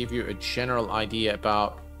wanted to give you a general idea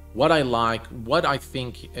about what I like, what I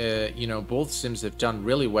think, both sims have done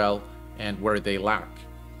really well and where they lack.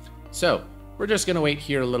 So we're just going to wait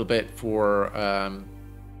here a little bit for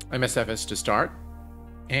MSFS to start,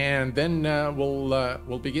 and then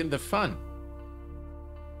we'll begin the fun.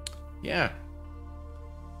 Yeah.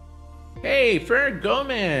 Hey, Ferd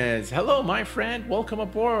Gomez. Hello, my friend. Welcome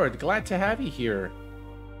aboard. Glad to have you here.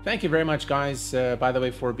 Thank you very much, guys, by the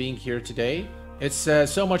way, for being here today. It's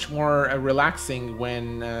so much more relaxing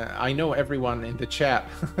when I know everyone in the chat.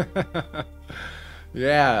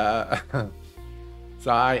 Yeah.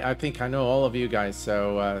 So I think I know all of you guys.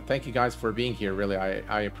 So thank you guys for being here. Really,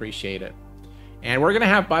 I appreciate it. And we're going to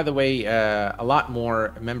have, by the way, a lot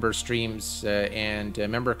more member streams and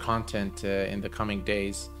member content in the coming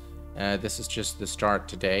days. This is just the start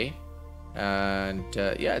today. And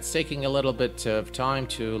yeah, it's taking a little bit of time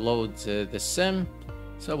to load the sim.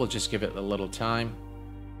 So we'll just give it a little time.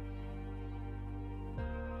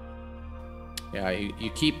 Yeah, you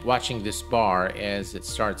keep watching this bar as it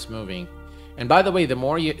starts moving. And by the way, the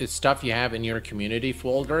more stuff you have in your community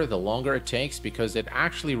folder, the longer it takes, because it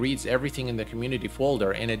actually reads everything in the community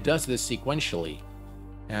folder, and it does this sequentially.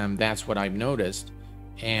 That's what I've noticed,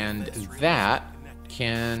 and that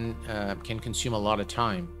can consume a lot of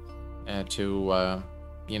time to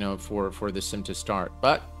for the sim to start.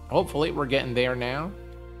 But hopefully we're getting there now.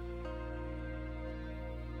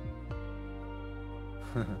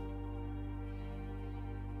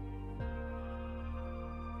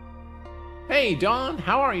 Hey, Don,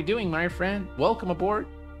 how are you doing, my friend? Welcome aboard.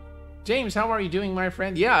 James, how are you doing, my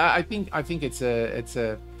friend? Yeah, I think it's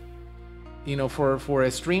a for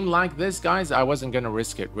a stream like this, guys, I wasn't gonna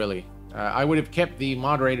risk it, really. I would have kept the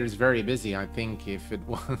moderators very busy, I think, if it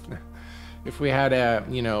if we had a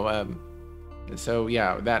so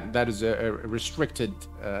yeah, that is a restricted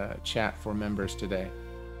chat for members today.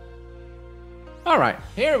 All right,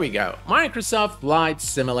 here we go. Microsoft Flight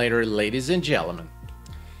Simulator, ladies and gentlemen.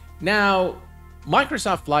 Now,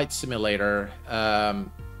 Microsoft Flight Simulator,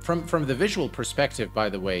 from the visual perspective, by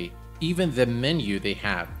the way, even the menu they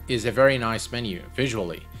have is a very nice menu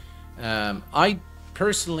visually. I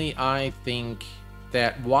think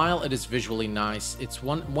that while it is visually nice, it's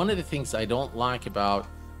one of the things I don't like about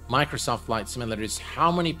Microsoft Flight Simulator is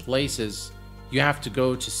how many places you have to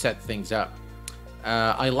go to set things up.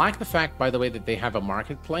 I like the fact, by the way, that they have a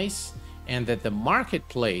marketplace, and that the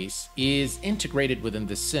marketplace is integrated within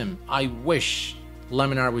the sim. I wish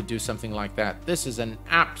Laminar would do something like that. This is an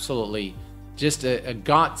absolutely just a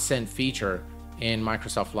godsend feature in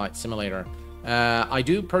Microsoft Flight Simulator. I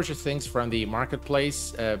do purchase things from the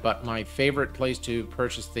marketplace, but my favorite place to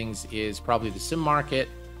purchase things is probably the sim market.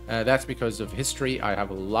 That's because of history. I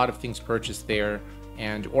have a lot of things purchased there,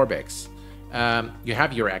 and Orbex. You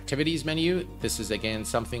have your activities menu. This is again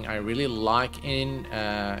something I really like in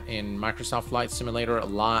Microsoft Flight Simulator a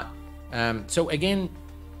lot. So again,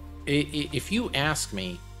 if you ask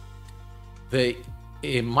me, the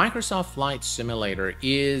Microsoft Flight Simulator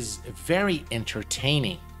is very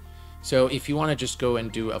entertaining. So if you want to just go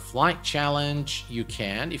and do a flight challenge, you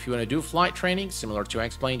can. If you want to do flight training, similar to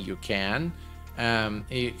X-Plane, you can.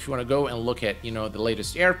 If you want to go and look at the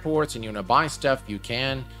latest airports and you want to buy stuff, you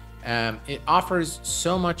can. It offers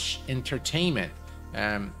so much entertainment.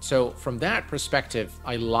 So from that perspective,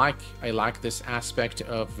 I like this aspect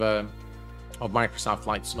of Microsoft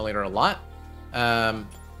Flight Simulator a lot.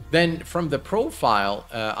 Then from the profile,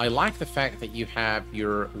 I like the fact that you have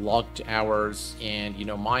your logged hours and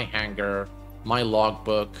my hangar, my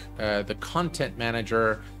logbook, the content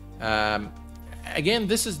manager. Again,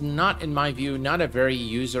 this is not, in my view, not a very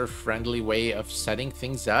user-friendly way of setting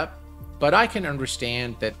things up, but I can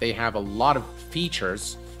understand that they have a lot of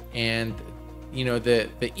features, and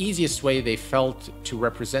the easiest way they felt to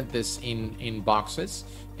represent this in boxes,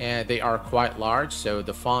 and they are quite large, so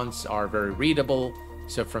the fonts are very readable.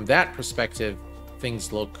 So from that perspective,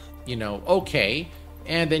 things look okay.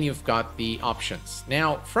 And then you've got the options.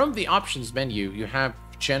 Now, from the options menu, you have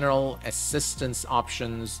general assistance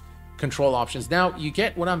options, control options. Now, you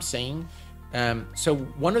get what I'm saying. So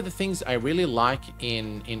one of the things I really like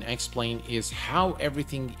in X-Plane is how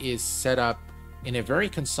everything is set up in a very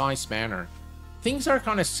concise manner. Things are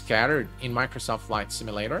kind of scattered in Microsoft Flight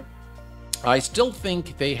Simulator. I still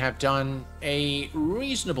think they have done a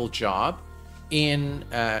reasonable job in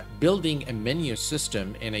building a menu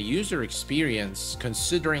system and a user experience,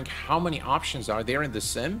 considering how many options are there in the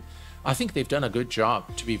sim. I think they've done a good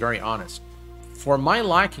job, to be very honest. For my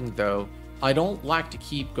liking, though, I don't like to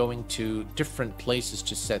keep going to different places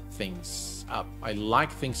to set things up. I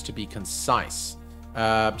like things to be concise.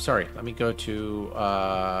 Sorry, let me go to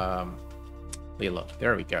Lilo.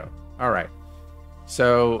 There we go. All right.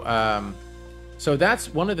 So, so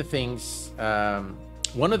that's one of the things.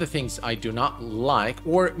 One of the things I do not like,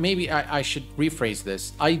 or maybe I should rephrase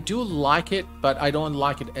this. I do like it, but I don't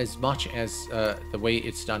like it as much as the way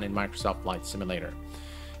it's done in Microsoft Flight Simulator.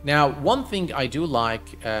 Now, one thing I do like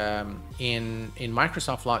in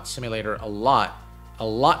Microsoft Flight Simulator a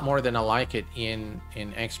lot more than I like it in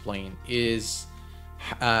X-Plane is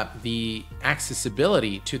the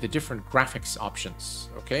accessibility to the different graphics options.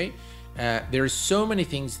 Okay, there's so many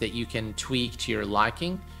things that you can tweak to your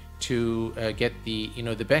liking to get the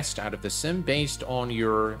the best out of the sim based on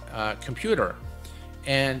your computer.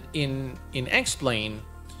 And in X-Plane,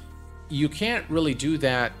 you can't really do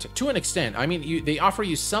that to an extent. I mean, they offer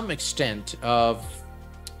you some extent of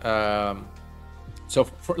so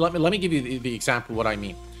let me give you the example what I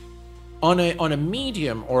mean. On a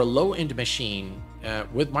medium or low-end machine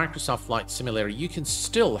with Microsoft Flight Simulator, you can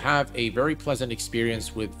still have a very pleasant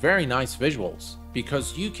experience with very nice visuals,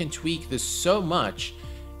 because you can tweak this so much.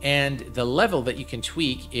 And the level that you can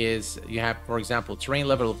tweak is, you have, for example, terrain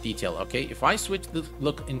level of detail. Okay, if I switch the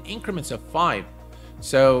look in increments of 5,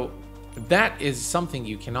 so that is something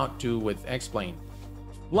you cannot do with X-Plane.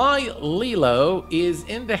 Fly Lilo is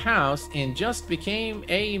in the house and just became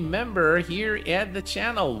a member here at the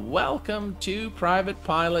channel. Welcome to Private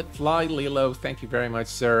Pilot Fly Lilo. Thank you very much,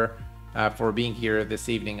 sir, for being here this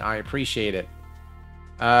evening. I appreciate it.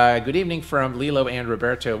 Good evening from Lilo and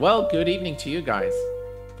Roberto. Well, good evening to you guys.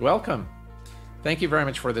 Welcome. Thank you very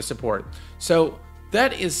much for the support. So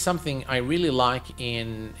that is something I really like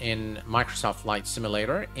in Microsoft Flight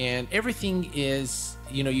Simulator, and everything is,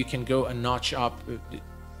 you can go a notch up.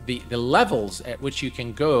 The levels at which you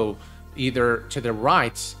can go either to the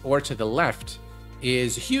right or to the left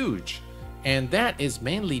is huge, and that is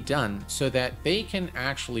mainly done so that they can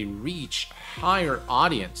actually reach higher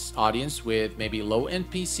audience with maybe low end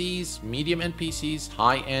PCs, medium end PCs,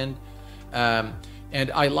 high end. And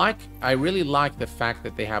I really like the fact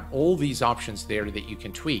that they have all these options there that you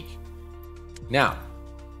can tweak. Now,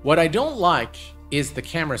 what I don't like is the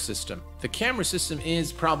camera system. The camera system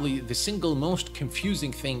is probably the single most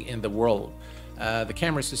confusing thing in the world. The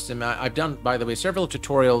camera system, I've done, by the way, several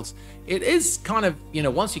tutorials. It is kind of,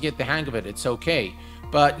 once you get the hang of it, it's okay.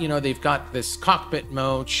 But, they've got this cockpit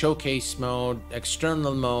mode, showcase mode,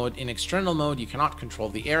 external mode. In external mode, you cannot control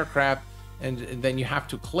the aircraft. And then you have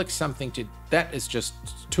to click something that is just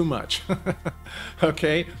too much.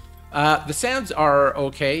 Okay. The sounds are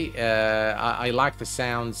okay. I like the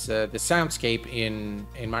sounds. The soundscape in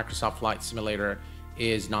Microsoft Flight Simulator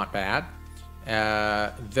is not bad.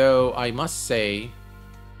 Though I must say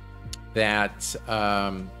that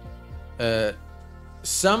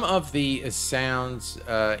some of the sounds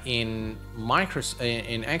in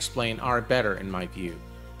X-Plane are better in my view.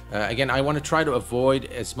 Again, I want to try to avoid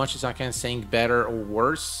as much as I can saying better or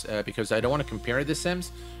worse because I don't want to compare the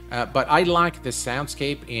sims. But I like the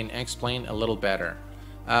soundscape in X-Plane a little better.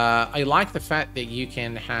 I like the fact that you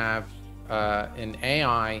can have an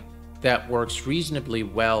AI that works reasonably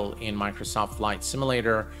well in Microsoft Flight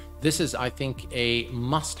Simulator. This is, I think, a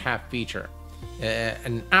must-have feature,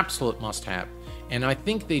 an absolute must-have. And I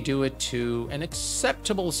think they do it to an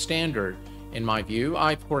acceptable standard. In my view,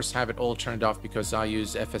 I of course have it all turned off because I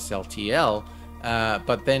use FSLTL,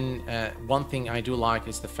 but then one thing I do like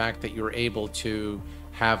is the fact that you're able to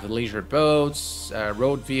have leisure boats,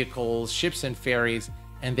 road vehicles, ships and ferries,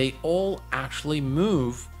 and they all actually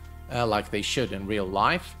move like they should in real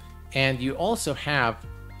life. And you also have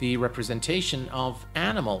the representation of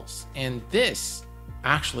animals, and this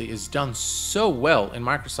actually is done so well in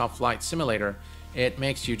Microsoft Flight Simulator. It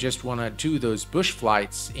makes you just want to do those bush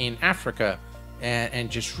flights in Africa and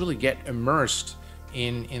just really get immersed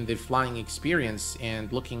in the flying experience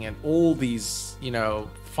and looking at all these, you know,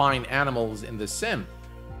 fine animals in the sim.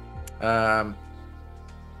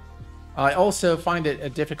 I also find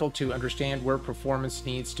it difficult to understand where performance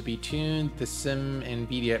needs to be tuned. The sim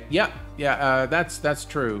NVIDIA. Yeah, that's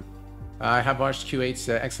true. I have watched Q8's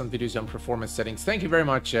excellent videos on performance settings. Thank you very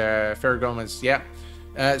much, Fair Gomez. Yeah.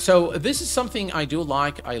 So this is something I do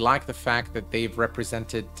like. I like the fact that they've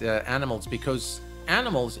represented animals, because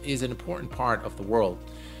animals is an important part of the world.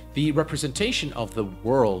 The representation of the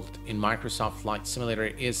world in Microsoft Flight Simulator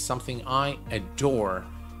is something I adore.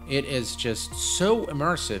 It is just so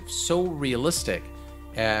immersive, so realistic.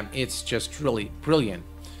 It's just really brilliant.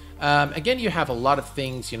 Again, you have a lot of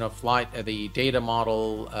things, you know, the data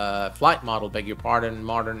model, flight model, beg your pardon,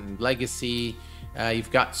 modern and legacy.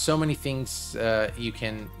 You've got so many things you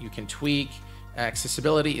can tweak.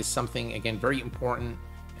 Accessibility is something, again, very important,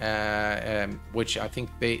 which I think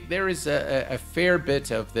there is a fair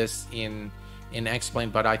bit of this in X-Plane,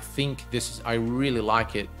 but I think I really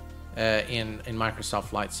like it in Microsoft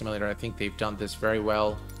Flight Simulator. I think they've done this very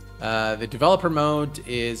well. The developer mode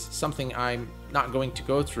is something I'm not going to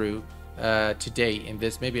go through today in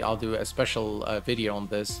this. Maybe I'll do a special video on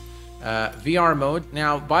this. VR mode.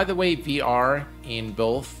 Now, by the way, VR in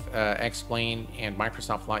both X-Plane and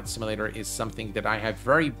Microsoft Flight Simulator is something that I have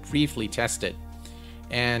very briefly tested.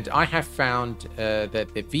 And I have found that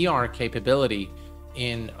the VR capability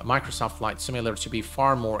in Microsoft Flight Simulator to be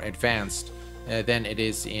far more advanced than it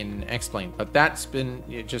is in X-Plane. But that's been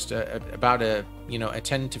just about a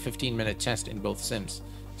 10 to 15 minute test in both sims.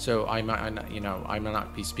 So I might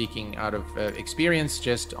not be speaking out of experience,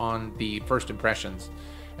 just on the first impressions.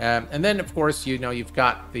 And then, of course, you've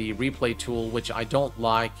got the replay tool, which I don't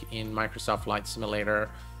like in Microsoft Flight Simulator.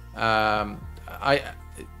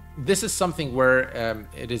 This is something where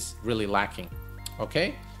it is really lacking.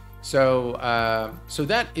 Okay, so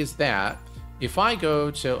that is that. If I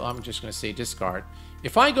go to, I'm just going to say discard.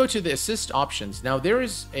 If I go to the assist options, now there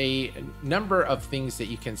is a number of things that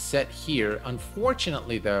you can set here.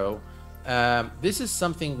 Unfortunately, though, this is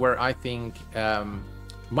something where I think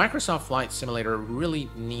Microsoft Flight Simulator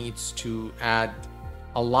really needs to add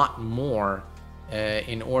a lot more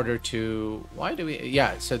in order to,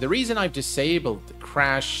 so the reason I've disabled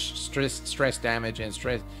crash, stress damage, and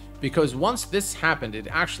stress, because once this happened, it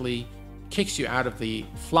actually kicks you out of the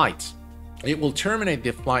flight. It will terminate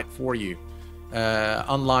the flight for you.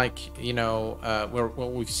 Unlike,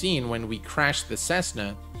 what we've seen when we crashed the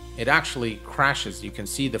Cessna, it actually crashes. You can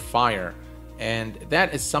see the fire. And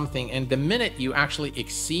that is something, and the minute you actually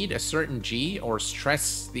exceed a certain G or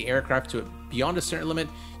stress the aircraft to beyond a certain limit,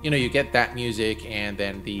 you get that music, and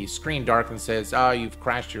then the screen darkens, says, oh, you've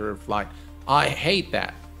crashed your flight. I hate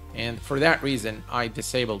that. And for that reason, I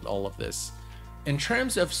disabled all of this. In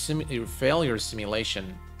terms of failure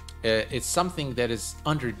simulation, it's something that is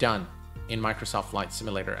underdone in Microsoft Flight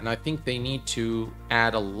Simulator, and I think they need to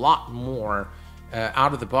add a lot more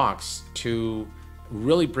out of the box to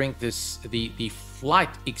really bring the flight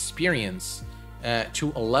experience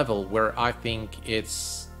to a level where I think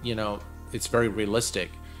it's very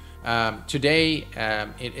realistic. Today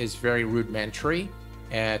it is very rudimentary,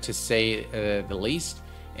 to say the least,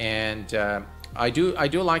 and I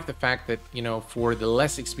do like the fact that for the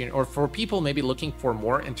less experience, or for people maybe looking for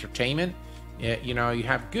more entertainment, you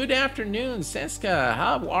have good afternoon, Seska.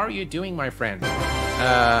 How are you doing, my friend?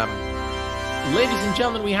 Ladies and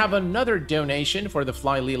gentlemen, we have another donation for the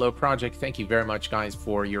Fly Lilo project. Thank you very much, guys,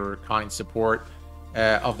 for your kind support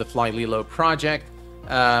of the Fly Lilo project.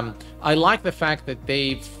 I like the fact that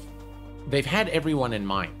they've had everyone in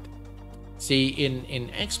mind. See,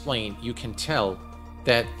 in X-Plane, you can tell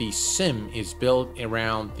that the sim is built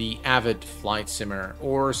around the avid flight simmer,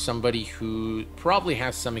 or somebody who probably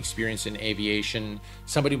has some experience in aviation,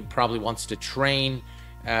 somebody who probably wants to train.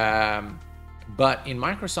 But in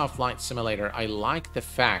Microsoft Flight Simulator, I like the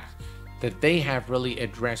fact that they have really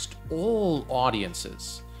addressed all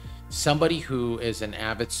audiences. Somebody who is an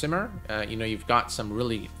avid simmer, you've got some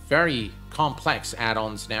really very complex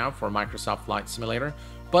add-ons now for Microsoft Flight Simulator,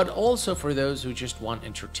 but also for those who just want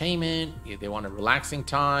entertainment, they want a relaxing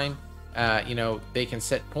time, they can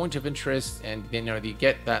set point of interest, and you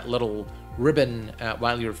get that little ribbon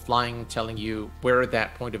while you're flying telling you where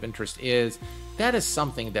that point of interest is. That is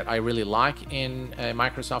something that I really like in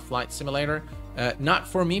Microsoft Flight Simulator. Not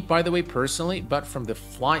for me, by the way, personally, but from the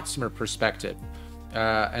flight simmer perspective.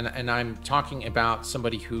 And I'm talking about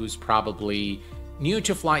somebody who's probably new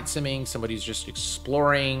to flight simming, somebody who's just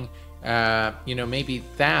exploring, you know, maybe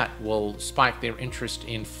that will spike their interest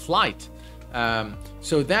in flight.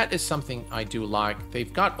 So that is something I do like.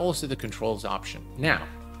 They've got also the controls option. Now,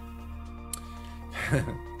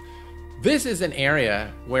 this is an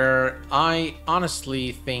area where I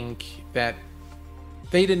honestly think that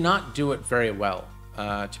they did not do it very well,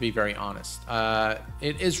 to be very honest.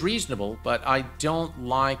 It is reasonable, but I don't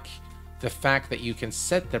like the fact that you can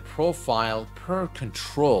set the profile per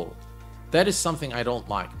control. That is something I don't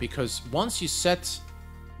like, because once you set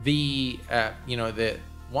the, you know,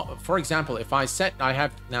 for example, if I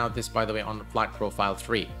have now this, by the way, on the flight profile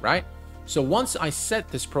 3, right? So once I set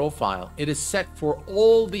this profile, it is set for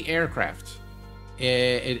all the aircraft.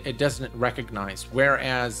 It doesn't recognize.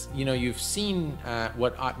 Whereas, you know, you've seen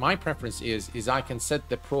my preference is I can set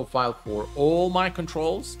the profile for all my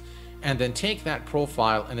controls and then take that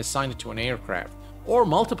profile and assign it to an aircraft or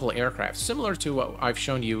multiple aircraft, similar to what I've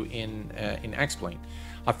shown you in X-Plane.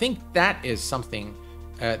 I think that is something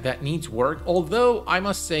that needs work, although I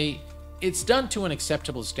must say it's done to an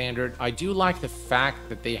acceptable standard. I do like the fact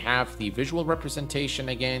that they have the visual representation.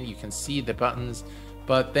 Again, you can see the buttons,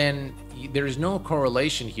 but then there is no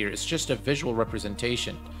correlation here. It's just a visual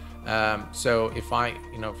representation. So if I,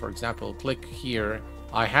 you know, for example, click here,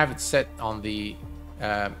 I have it set on the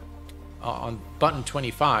on button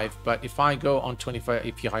 25, but if I go on 25,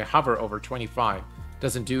 if I hover over 25, it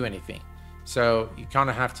doesn't do anything. So you kind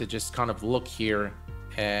of have to just kind of look here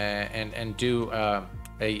and do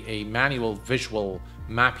a manual visual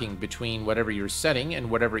mapping between whatever you're setting and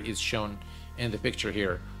whatever is shown in the picture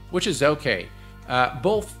here, which is okay.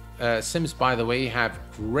 Both sims, by the way, have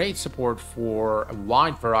great support for a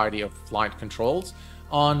wide variety of flight controls.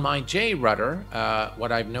 On my J rudder,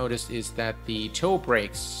 what I've noticed is that the toe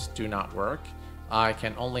brakes do not work. I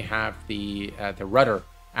can only have the rudder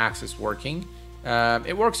axis working.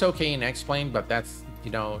 It works okay in X-Plane, but that's,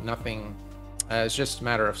 you know, nothing. It's just a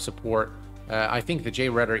matter of support. I think the J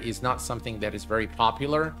rudder is not something that is very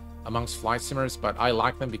popular amongst flight simmers, but I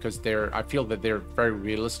like them because I feel that they're very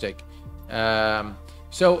realistic.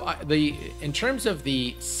 So in terms of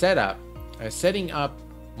the setup, setting up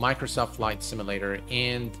Microsoft Flight Simulator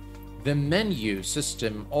and the menu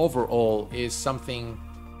system overall is something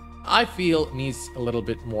I feel needs a little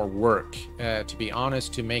bit more work, to be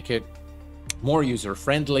honest, to make it more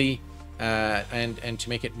user-friendly and to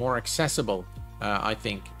make it more accessible, I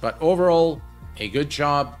think. But overall, a good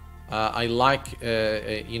job. I like,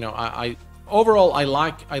 you know, overall I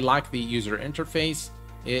like the user interface.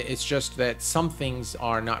 It's just that some things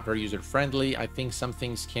are not very user-friendly. I think some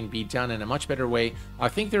things can be done in a much better way. I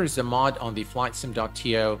think there is a mod on the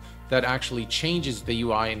flightsim.to that actually changes the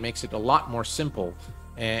UI and makes it a lot more simple,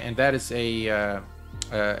 and that is a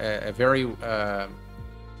very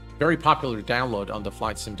very popular download on the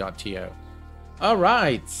flightsim.to. All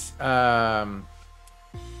right.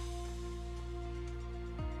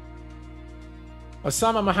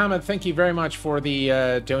 Osama Muhammad, thank you very much for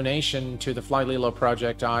the donation to the Fly Lilo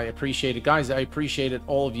project. I appreciate it. Guys, I appreciate it.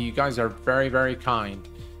 All of you. You guys are very, very kind.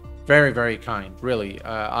 Very, very kind. Really.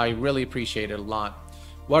 I really appreciate it a lot.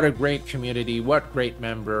 What a great community. What great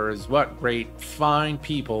members. What great, fine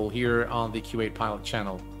people here on the Q8 Pilot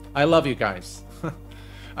channel. I love you guys.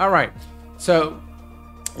 All right. So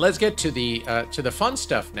let's get to the fun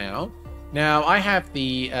stuff now. Now, I have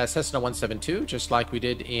the Cessna 172, just like we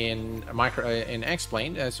did in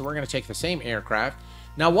X-Plane, so we're going to take the same aircraft.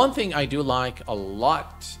 Now, one thing I do like a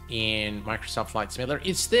lot in Microsoft Flight Simulator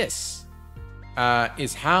is this,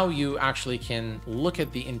 is how you actually can look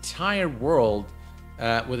at the entire world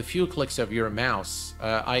with a few clicks of your mouse.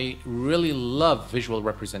 I really love visual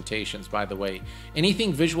representations, by the way.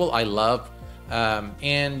 Anything visual, I love.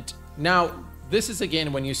 And now, this is,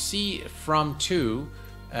 again, when you see from to,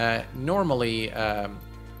 normally,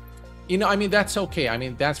 you know, I mean, that's okay. I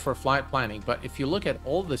mean, that's for flight planning. But if you look at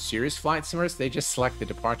all the serious flight simmers, they just select the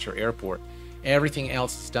departure airport. Everything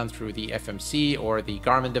else is done through the FMC or the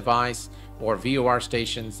Garmin device or VOR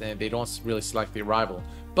stations, and they don't really select the arrival.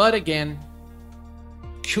 But again,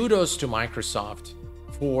 kudos to Microsoft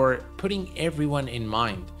for putting everyone in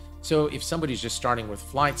mind. So if somebody's just starting with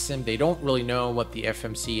flight sim, they don't really know what the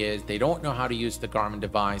FMC is, they don't know how to use the Garmin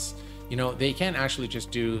device, you know, they can actually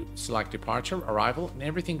just do select departure, arrival, and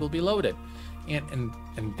everything will be loaded. And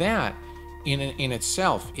that in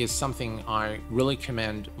itself is something I really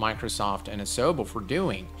commend Microsoft and Asobo for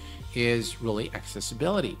doing, is really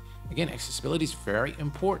accessibility. Again, accessibility is very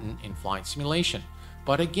important in flight simulation.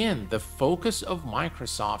 But again, the focus of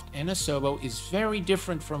Microsoft and Asobo is very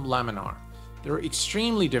different from Laminar. They're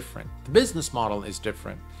extremely different. The business model is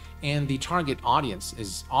different, and the target audience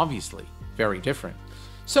is obviously very different.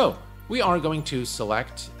 So we are going to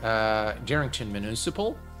select Darrington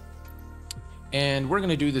Municipal. And we're going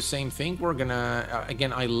to do the same thing. We're going to,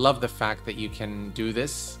 again, I love the fact that you can do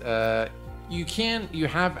this. You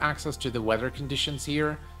have access to the weather conditions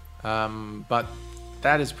here, but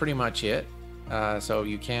that is pretty much it. So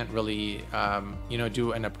you can't really,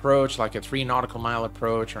 do an approach like a 3 nautical mile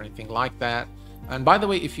approach or anything like that. And by the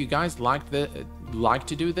way, if you guys like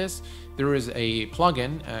to do this, there is a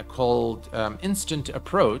plugin called Instant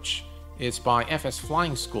Approach. It's by FS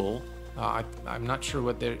Flying School. I'm not sure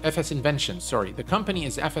what they're... FS Inventions, sorry. The company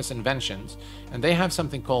is FS Inventions, and they have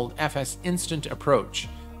something called FS Instant Approach.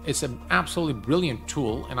 It's an absolutely brilliant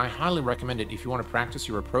tool, and I highly recommend it if you want to practice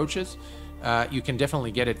your approaches. You can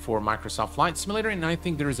definitely get it for Microsoft Flight Simulator, and I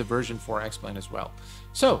think there is a version for X-Plane as well.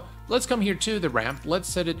 So let's come here to the ramp. Let's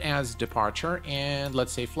set it as departure, and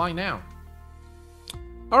let's say fly now.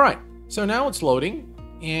 All right, so now it's loading,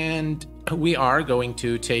 and we are going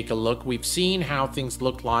to take a look. We've seen how things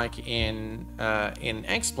look like in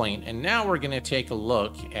X-Plane, and now we're going to take a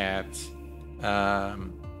look at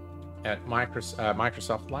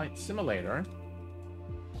Microsoft Flight Simulator.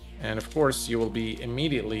 And of course, you'll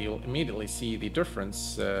immediately see the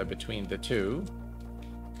difference between the two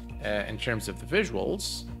in terms of the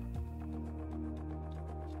visuals.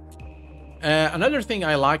 Another thing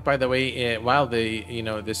I like, by the way, while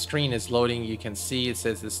the screen is loading, you can see it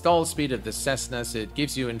says the stall speed of the Cessna. So it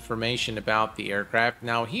gives you information about the aircraft.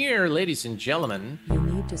 Now here, ladies and gentlemen, you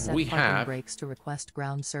need to set parking brakes to request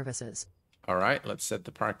ground services. All right, let's set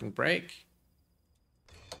the parking brake.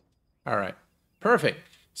 All right, perfect.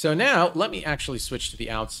 So now let me actually switch to the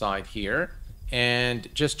outside here and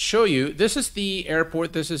just show you. This is the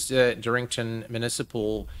airport. This is Darrington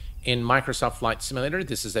Municipal in Microsoft Flight Simulator.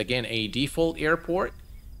 This is again a default airport,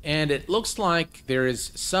 and it looks like there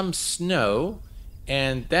is some snow,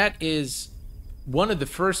 and that is one of the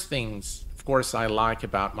first things, of course, I like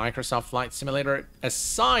about Microsoft Flight Simulator,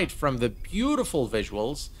 aside from the beautiful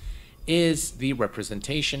visuals, is the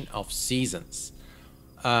representation of seasons.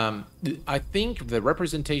 I think the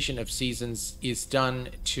representation of seasons is done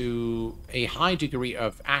to a high degree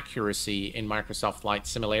of accuracy in Microsoft Flight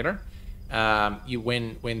Simulator.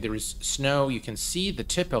 When there is snow, you can see the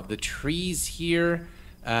tip of the trees here.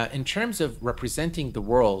 In terms of representing the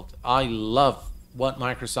world, I love what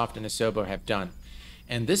Microsoft and Asobo have done.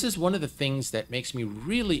 And this is one of the things that makes me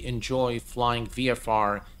really enjoy flying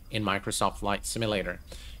VFR in Microsoft Flight Simulator.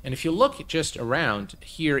 And if you look just around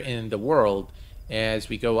here in the world, as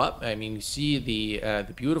we go up, I mean, you see the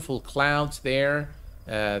beautiful clouds there,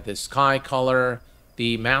 the sky color,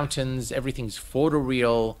 the mountains, everything's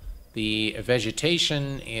photoreal. The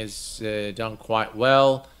vegetation is done quite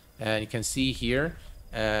well. You can see here.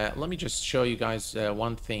 Let me just show you guys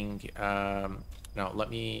one thing. Now, let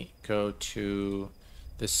me go to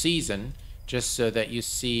the season, just so that you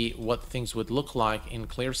see what things would look like in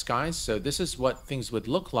clear skies. So this is what things would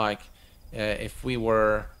look like if we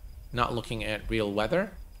were not looking at real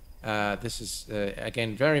weather. This is,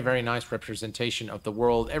 again, very, very nice representation of the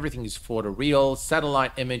world. Everything is photoreal,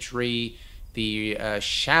 satellite imagery. The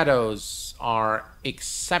shadows are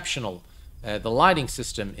exceptional. The lighting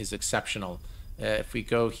system is exceptional. If we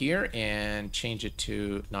go here and change it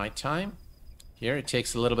to nighttime, here it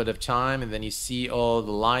takes a little bit of time, and then you see all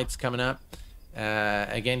the lights coming up.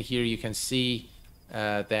 Again, here you can see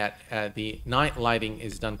that the night lighting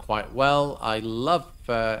is done quite well. I love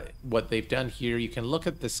what they've done here. You can look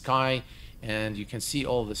at the sky and you can see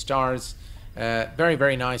all the stars. Very,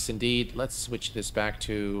 very nice indeed. Let's switch this back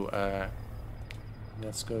to,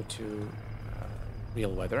 let's go to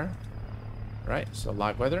real weather. All right, so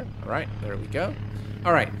live weather. All right, there we go.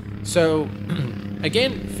 All right, so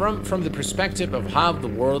again, from the perspective of how the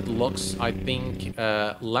world looks, I think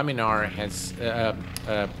Laminar has,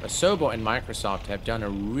 Asobo and Microsoft have done a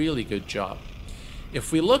really good job.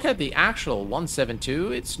 If we look at the actual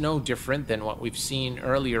 172, it's no different than what we've seen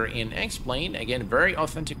earlier in X-Plane. Again, very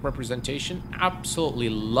authentic representation, absolutely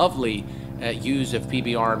lovely use of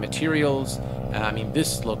PBR materials. I mean,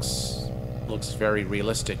 this looks very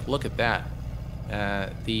realistic. Look at that.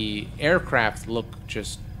 The aircraft look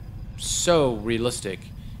just so realistic,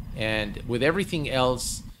 and with everything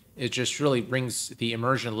else, it just really brings the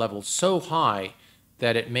immersion level so high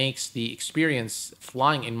that it makes the experience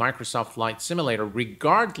flying in Microsoft Flight Simulator,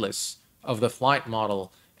 regardless of the flight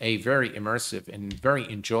model, a very immersive and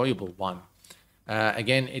very enjoyable one.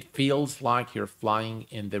 Again, it feels like you're flying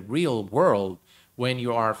in the real world when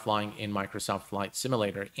you are flying in Microsoft Flight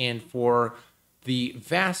Simulator. And for the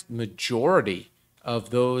vast majority of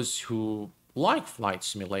those who like flight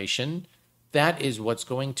simulation, that is what's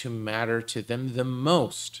going to matter to them the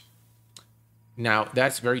most. Now,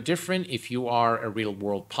 that's very different if you are a real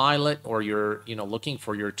world pilot or you're, looking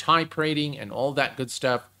for your type rating and all that good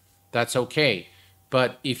stuff. That's okay.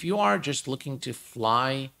 But if you are just looking to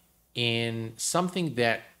fly in something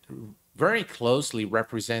that very closely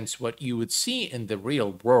represents what you would see in the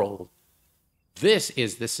real world, this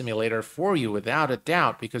is the simulator for you without a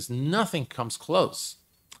doubt, because nothing comes close.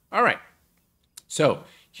 All right. So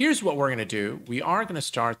here's what we're going to do. We are going to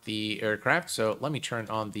start the aircraft. So let me turn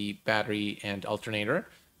on the battery and alternator.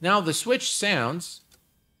 Now the switch sounds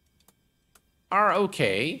are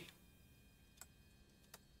okay.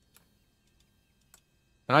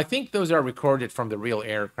 And I think those are recorded from the real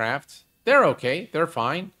aircraft. They're okay. They're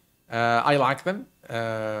fine. I like them.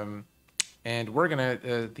 And we're going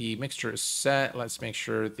to, the mixture is set. Let's make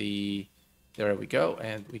sure there we go.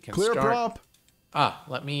 And we can Clear start. prop.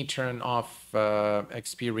 Let me turn off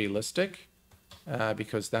XP Realistic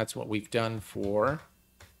because that's what we've done for.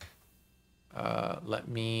 Let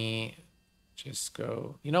me just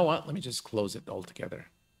go. You know what? Let me just close it altogether.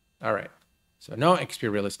 All right. So no XP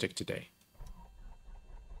Realistic today.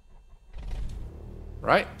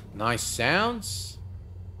 Right. Nice sounds.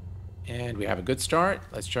 And we have a good start.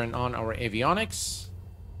 Let's turn on our avionics.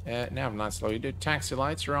 Now I'm not slow. You do taxi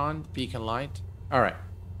lights are on. Beacon light. All right.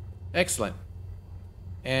 Excellent.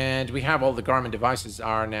 And we have all the Garmin devices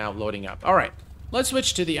are now loading up. All right, let's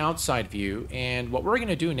switch to the outside view. And what we're going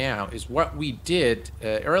to do now is what we did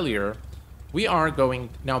earlier. We are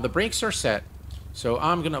going, now the brakes are set. So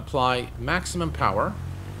I'm going to apply maximum power.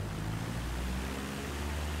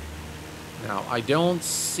 Now, I don't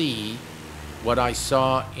see what I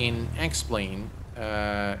saw in X-Plane.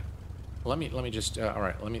 Let me just, all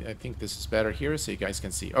right, I think this is better here so you guys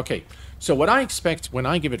can see. Okay, so what I expect when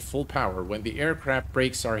I give it full power, when the aircraft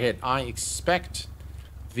brakes are hit, I expect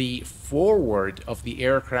the forward of the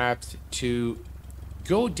aircraft to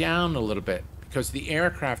go down a little bit because the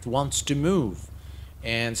aircraft wants to move.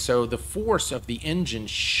 And so the force of the engine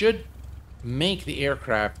should make the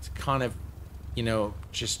aircraft kind of,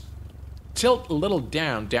 just tilt a little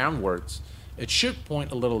downwards. It should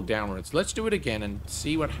point a little downwards. Let's do it again and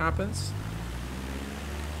see what happens.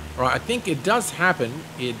 All right, I think it does happen.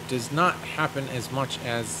 It does not happen as much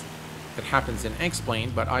as it happens in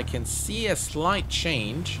X-Plane, but I can see a slight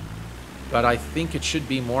change. But I think it should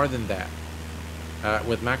be more than that.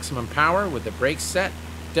 With maximum power, with the brakes set,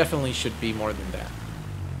 definitely should be more than that.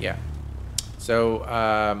 Yeah.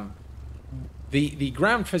 So the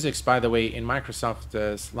ground physics, by the way, in Microsoft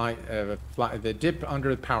the dip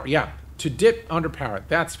under the power. Yeah. To dip under power,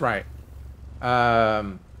 that's right.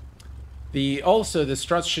 Also the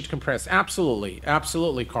struts should compress.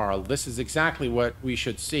 Absolutely, Carl. This is exactly what we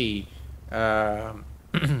should see. But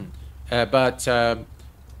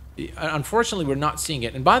unfortunately, we're not seeing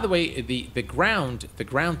it. And by the way, the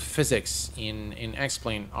ground physics in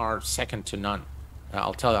X-Plane are second to none.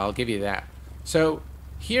 I'll give you that. So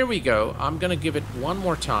here we go. I'm gonna give it one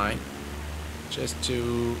more time, just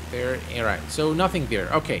to there. All right. So nothing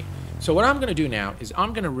there. Okay. So what I'm going to do now is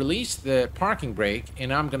I'm going to release the parking brake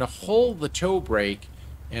and I'm going to hold the toe brake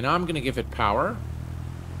and I'm going to give it power.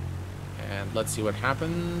 And let's see what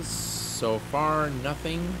happens. So far,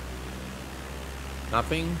 nothing.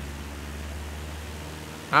 Nothing.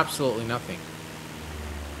 Absolutely nothing.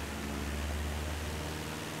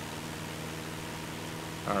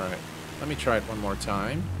 All right. Let me try it one more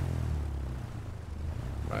time.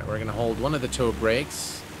 All right, we're going to hold one of the toe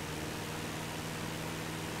brakes.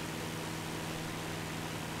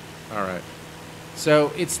 All right,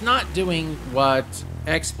 so it's not doing what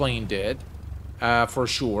X-Plane did, for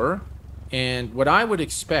sure. And what I would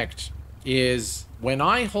expect is when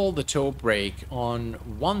I hold the toe brake on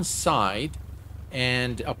one side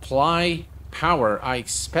and apply power, I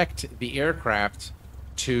expect the aircraft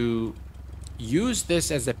to use this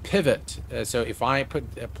as a pivot. So if I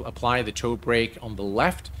apply the toe brake on the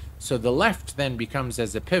left, so the left then becomes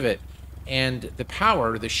as a pivot, and the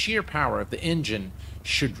power, the sheer power of the engine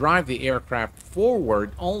should drive the aircraft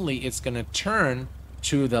forward, only it's going to turn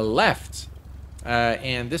to the left.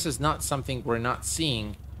 And this is not something we're not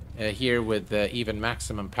seeing here with even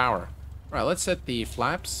maximum power. All right, let's set the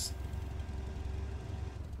flaps.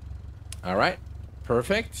 All right,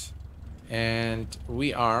 perfect. And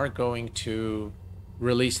we are going to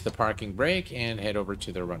release the parking brake and head over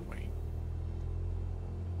to the runway.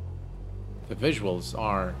 The visuals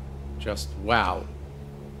are just wow.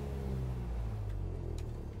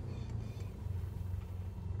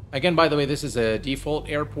 Again, by the way, this is a default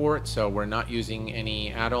airport, so we're not using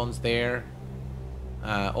any add-ons there.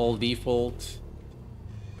 All default.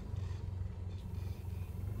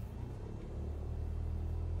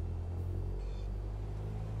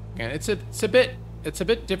 And it's a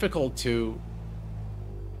bit difficult to,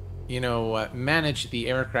 you know, manage the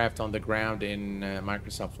aircraft on the ground in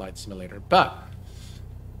Microsoft Flight Simulator. But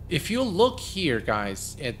if you look here,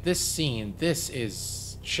 guys, at this scene, this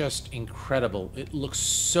is just incredible. It looks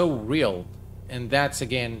so real. And that's,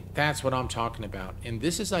 again, that's what I'm talking about. And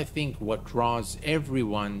this is, I think, what draws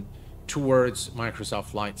everyone towards Microsoft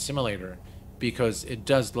Flight Simulator, because it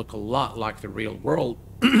does look a lot like the real world.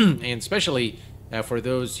 And especially for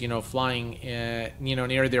those, you know, flying, you know,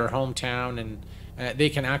 near their hometown, and they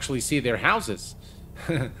can actually see their houses.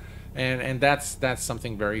 and that's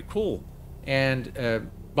something very cool. And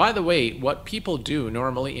by the way, what people do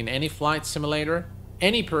normally in any flight simulator,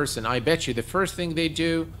 any person, I bet you the first thing they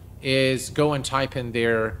do is go and type in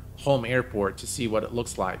their home airport to see what it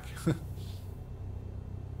looks like.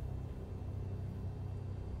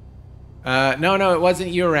 No, it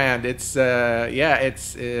wasn't you, Rand. It's yeah,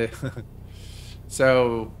 it's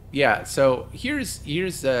so yeah. So here's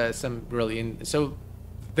some really so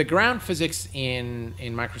the ground physics in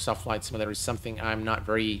Microsoft Flight Simulator is something I'm not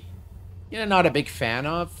very, you know, not a big fan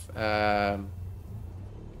of.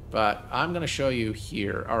 But I'm gonna show you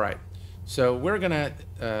here. All right. So we're gonna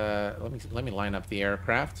let me line up the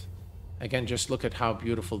aircraft. Again, just look at how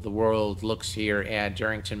beautiful the world looks here at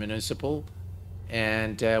Darrington Municipal,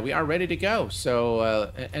 and we are ready to go.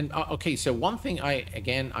 So okay, so one thing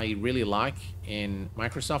I really like in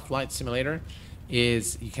Microsoft Flight Simulator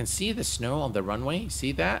is you can see the snow on the runway.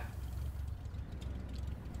 See that?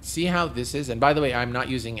 See how this is? And by the way, I'm not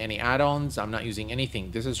using any add-ons. I'm not using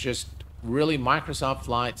anything. This is just really Microsoft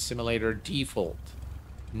Flight Simulator default.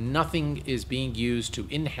 Nothing is being used to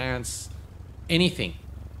enhance anything.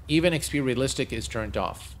 Even XP Realistic is turned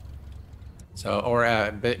off. So, or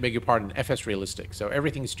beg your pardon, FS Realistic. So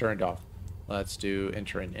everything's turned off. Let's do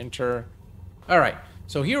enter and enter. All right.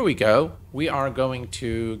 So here we go. We are going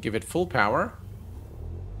to give it full power.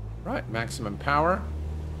 Right, maximum power.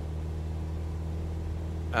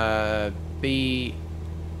 The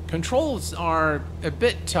controls are a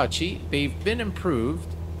bit touchy. They've been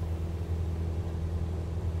improved.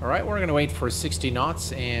 All right, we're going to wait for 60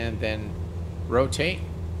 knots and then rotate.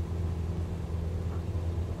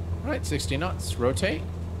 All right, 60 knots, rotate.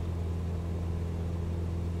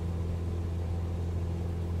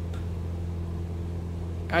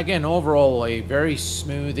 Again, overall, a very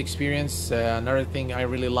smooth experience. Another thing I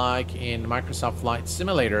really like in Microsoft Flight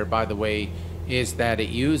Simulator, by the way, is that it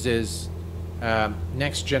uses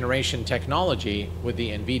next generation technology with the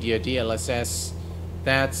NVIDIA DLSS.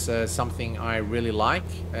 That's something I really like.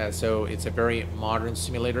 So it's a very modern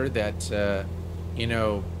simulator that, you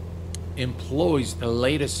know, employs the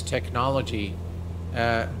latest technology,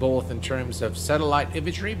 both in terms of satellite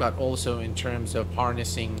imagery, but also in terms of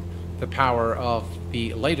harnessing the power of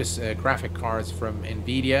the latest graphic cards from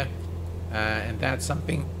NVIDIA. And that's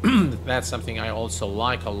something I also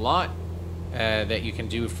like a lot. That you can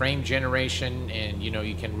do frame generation, and you know,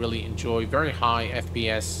 you can really enjoy very high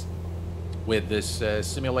FPS with this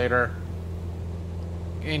simulator.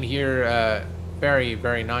 And here, very,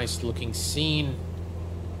 very nice looking scene.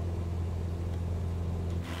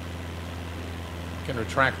 You can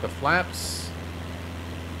retract the flaps.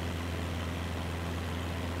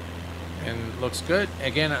 And looks good.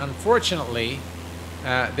 Again, unfortunately,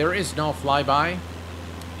 there is no flyby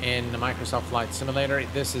in the Microsoft Flight Simulator.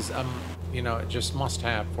 This is, you know, just must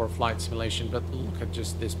have for flight simulation. But look at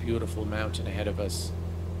just this beautiful mountain ahead of us.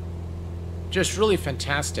 Just really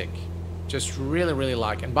fantastic. Just really, really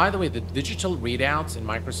like. And by the way, the digital readouts in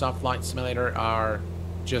Microsoft Flight Simulator are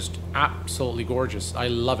just absolutely gorgeous. I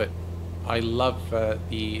love it. I love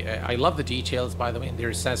I love the details, by the way. And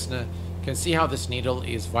there's Cessna. You can see how this needle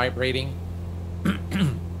is vibrating.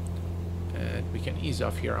 And we can ease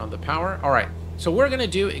off here on the power. All right. So we're going to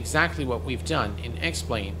do exactly what we've done in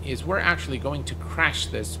X-Plane. Is we're actually going to crash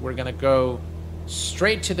this. We're going to go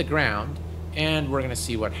straight to the ground, and we're going to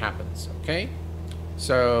see what happens, okay?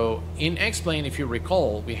 So in X-Plane, if you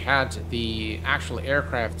recall, we had the actual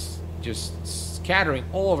aircraft just scattering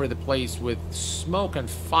all over the place with smoke and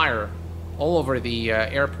fire all over the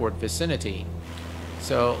airport vicinity.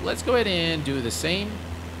 So let's go ahead and do the same.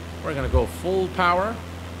 We're going to go full power,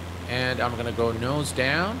 and I'm going to go nose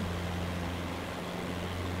down.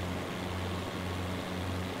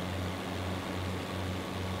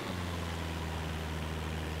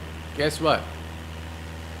 Guess what?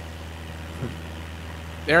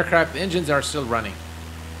 The aircraft engines are still running.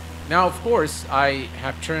 Now, of course, I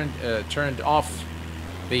have turned off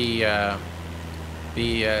the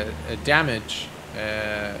damage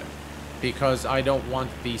because I don't want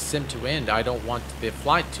the sim to end. I don't want the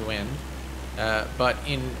flight to end. But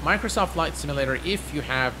in Microsoft Flight Simulator, if you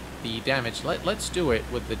have the damage, let's do it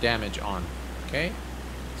with the damage on, okay?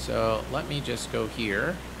 So let me just go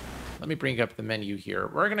here. Let me bring up the menu here.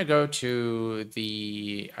 We're going to go to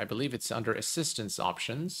the, I believe it's under assistance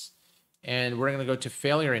options. And we're going to go to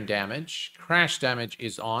failure and damage. Crash damage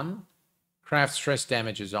is on. Craft stress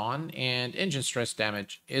damage is on. And engine stress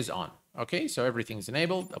damage is on. Okay, so everything's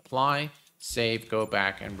enabled. Apply, save, go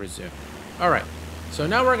back, and resume. All right, so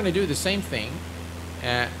now we're going to do the same thing,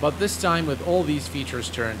 but this time with all these features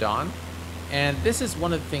turned on. And this is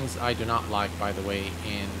one of the things I do not like, by the way,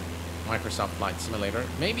 in Microsoft Flight Simulator.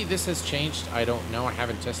 Maybe this has changed. I don't know. I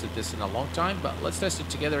haven't tested this in a long time, but let's test it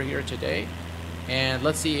together here today. And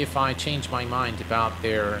let's see if I change my mind about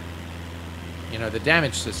their, you know, the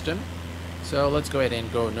damage system. So let's go ahead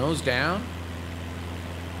and go nose down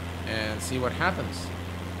and see what happens.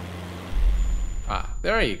 Ah,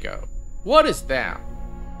 there you go. What is that?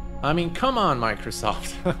 I mean, come on,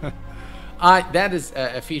 Microsoft. That is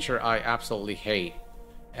a feature I absolutely hate.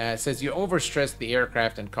 It says you overstressed the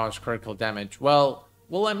aircraft and caused critical damage. Well,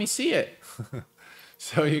 let me see it.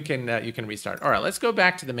 So you can restart. All right, let's go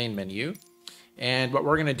back to the main menu. And what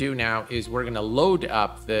we're going to do now is we're going to load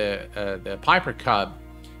up the Piper Cub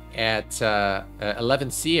at 11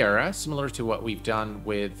 Sierra, similar to what we've done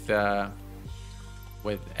with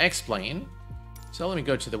X-Plane. So let me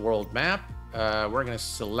go to the world map. We're going to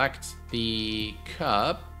select the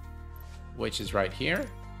Cub, which is right here.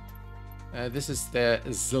 This is the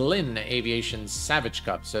Zlin Aviation Savage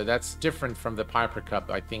Cub, so that's different from the Piper Cub,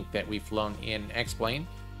 I think, that we've flown in X-Plane,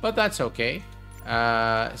 but that's okay.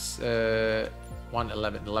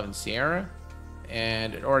 11 Sierra,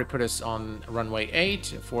 and it already put us on runway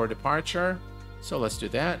 8 for departure, so let's do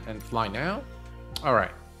that and fly now. All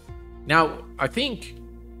right, now I think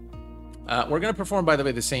we're going to perform, by the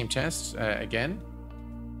way, the same test again.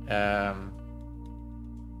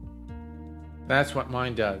 That's what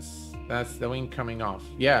mine does. That's the wing coming off.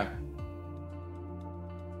 Yeah.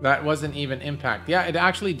 That wasn't even impact. Yeah, it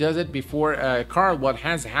actually does it before. Carl, what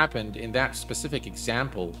has happened in that specific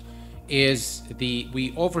example is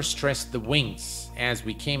we overstressed the wings as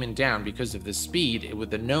we came in down because of the speed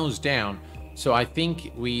with the nose down. So I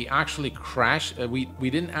think we actually crashed. We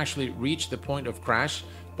didn't actually reach the point of crash,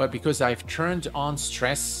 but because I've turned on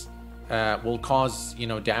stress will cause, you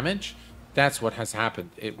know, damage. That's what has happened.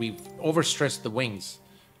 We've overstressed the wings.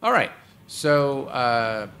 All right,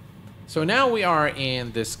 so so now we are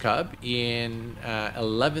in this Cub in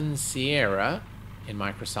 11 Sierra in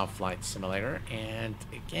Microsoft Flight Simulator, and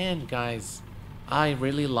again, guys, I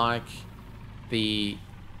really like the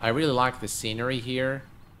scenery here.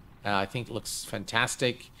 I think it looks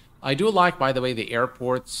fantastic. I do like, by the way, the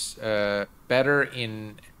airports better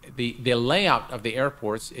in the layout of the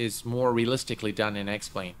airports is more realistically done in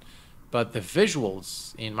X-Plane. But the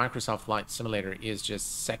visuals in Microsoft Flight Simulator is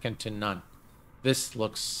just second to none. This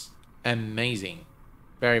looks amazing.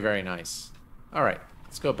 Very, very nice. All right,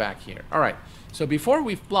 let's go back here. All right, so before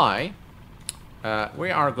we fly,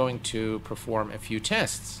 we are going to perform a few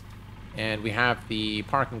tests. And we have the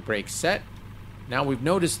parking brake set. Now we've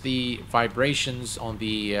noticed the vibrations on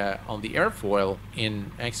the airfoil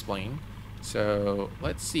in X-Plane. So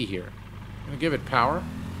let's see here. I'm gonna give it power.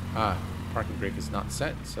 Parking brake is not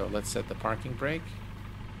set, so let's set the parking brake.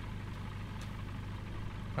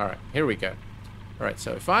 All right, here we go. All right,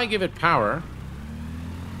 so if I give it power,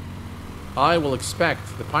 I will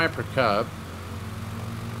expect the Piper Cub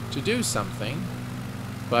to do something,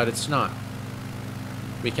 but it's not.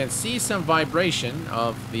 We can see some vibration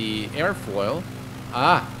of the airfoil.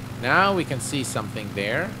 Now we can see something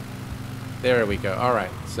there. There we go. All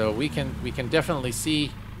right, so we can definitely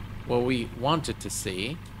see what we wanted to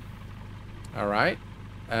see. All right,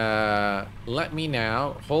 let me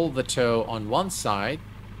now hold the tow on one side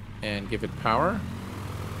and give it power.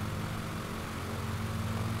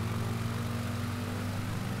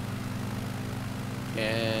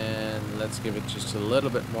 And let's give it just a little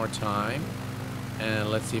bit more time. And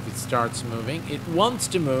let's see if it starts moving. It wants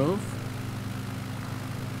to move,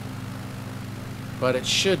 but it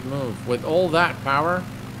should move. With all that power,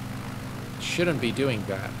 it shouldn't be doing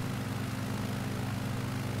that.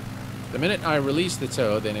 The minute I release the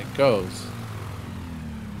tow, then it goes.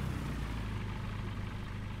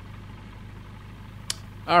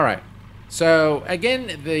 All right. So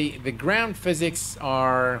again, the ground physics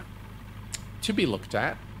are to be looked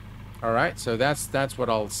at. All right. So that's what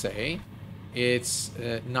I'll say. It's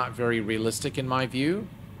not very realistic in my view,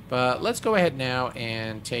 but let's go ahead now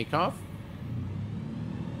and take off.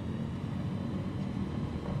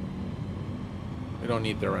 We don't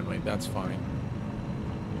need the runway. That's fine.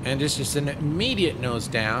 And this is an immediate nose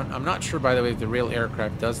down. I'm not sure, by the way, if the real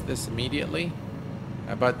aircraft does this immediately.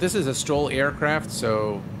 But this is a STOL aircraft,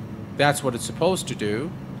 so that's what it's supposed to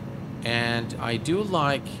do. And I do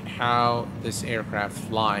like how this aircraft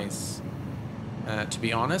flies, to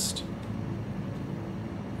be honest.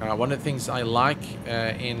 One of the things I like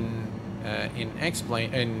in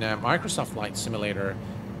Microsoft Flight Simulator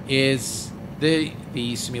is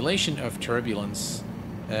the simulation of turbulence.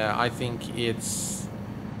 I think it's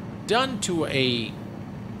done to a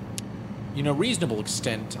reasonable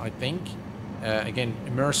extent. I think again,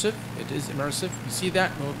 immersive. It is immersive. You see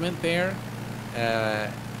that movement there?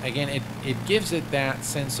 Again, it gives it that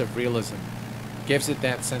sense of realism, gives it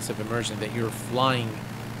that sense of immersion that you're flying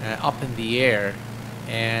up in the air.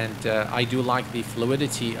 And I do like the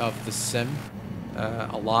fluidity of the sim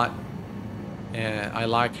a lot. I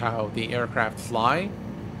like how the aircraft fly.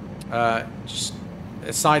 Just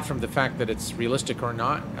aside from the fact that it's realistic or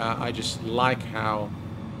not, I just like how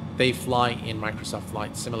they fly in Microsoft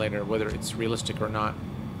Flight Simulator, whether it's realistic or not.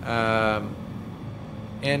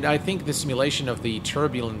 And I think the simulation of the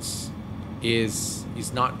turbulence is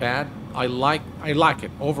not bad. I like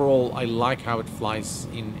it. Overall, I like how it flies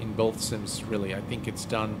in both sims, really. I think it's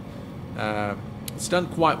done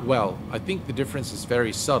quite well. I think the difference is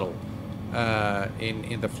very subtle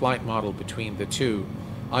in the flight model between the two.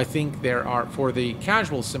 I think there are, for the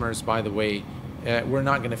casual simmers, by the way, we're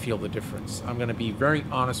not going to feel the difference. I'm going to be very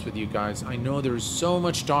honest with you guys. I know there's so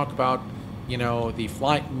much talk about the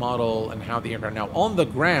flight model and how the aircraft. Now, on the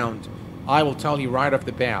ground, I will tell you right off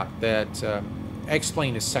the bat that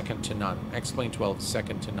X-Plane is second to none. X-Plane 12 is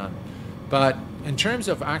second to none. But in terms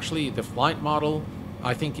of actually the flight model,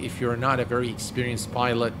 I think if you're not a very experienced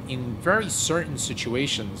pilot, in very certain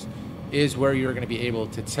situations, is where you're going to be able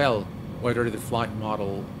to tell whether the flight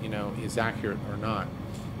model, is accurate or not.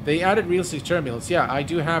 They added realistic turbulence. Yeah, I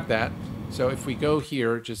do have that. So if we go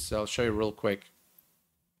here, I'll show you real quick.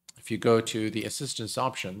 If you go to the assistance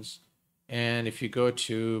options, and if you go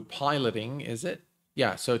to piloting, is it?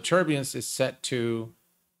 Yeah, so turbulence is set to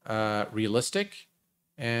realistic.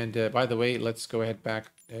 And by the way, let's go ahead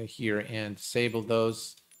back here and disable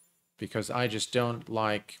those because I just don't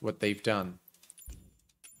like what they've done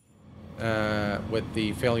with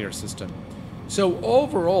the failure system. So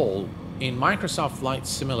overall, in Microsoft Flight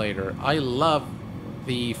Simulator, I love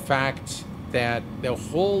the fact that the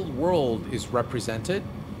whole world is represented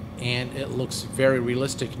and it looks very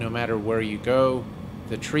realistic no matter where you go.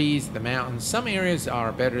 The trees, the mountains, some areas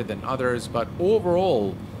are better than others, but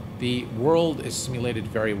overall, the world is simulated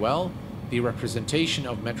very well. The representation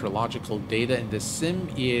of meteorological data in the sim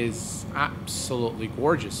is absolutely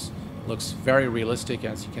gorgeous. Looks very realistic,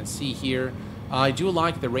 as you can see here. I do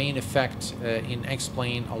like the rain effect in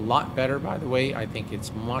X-Plane a lot better, by the way. I think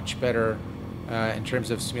it's much better in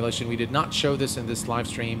terms of simulation. We did not show this in this live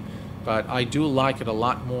stream, but I do like it a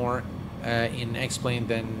lot more in X-Plane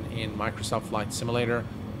than in Microsoft Flight Simulator.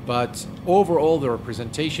 But overall, the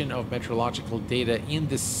representation of meteorological data in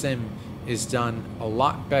the sim is done a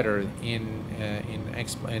lot better in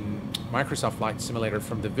Microsoft Flight Simulator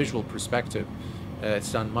from the visual perspective.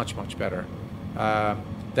 It's done much, much better.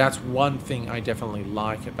 That's one thing I definitely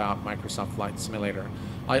like about Microsoft Flight Simulator.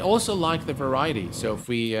 I also like the variety. So if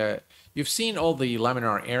we, you've seen all the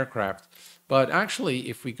Laminar aircraft, but actually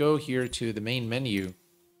if we go here to the main menu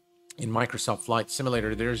in Microsoft Flight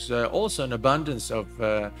Simulator, there's also an abundance of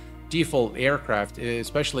default aircraft,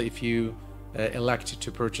 especially if you elect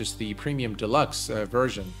to purchase the Premium Deluxe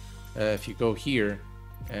version. If you go here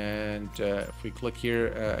and if we click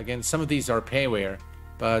here, again, some of these are payware,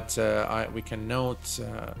 but we can note,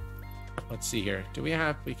 let's see here.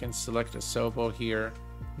 We can select a Sobo here.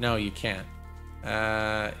 No, you can't.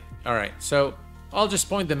 All right, so I'll just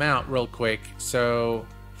point them out real quick. So,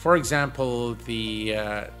 for example,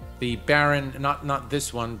 the Baron, not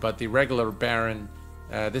this one, but the regular Baron,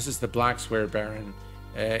 this is the Black Square Baron,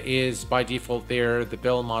 is by default there, the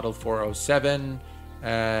Bell Model 407.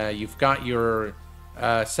 You've got your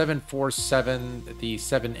 747, the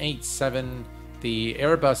 787, the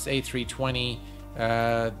Airbus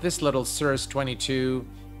A320. This little Cirrus 22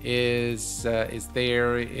 is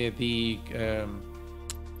there. You've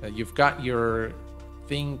got your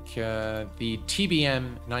the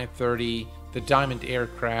TBM 930, the Diamond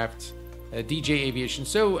aircraft, DJ Aviation.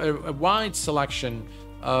 So a wide selection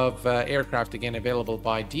of aircraft, again, available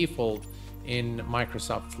by default in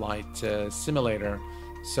Microsoft Flight Simulator.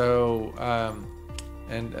 So,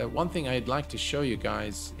 one thing I'd like to show you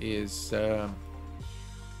guys is, I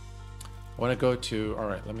want to go to, all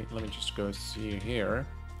right, let me just go see here.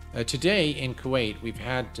 Today in Kuwait, we've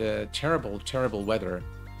had terrible weather,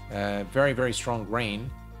 very, very strong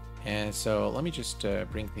rain. And so let me just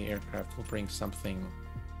bring the aircraft. We'll bring something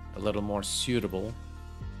a little more suitable.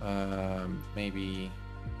 Maybe.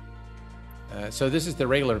 So this is the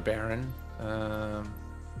regular Baron.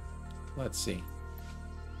 Let's see.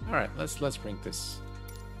 All right, let's bring this.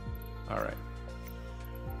 All right.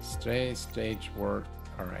 Stage work.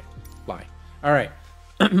 All right, fly. All right.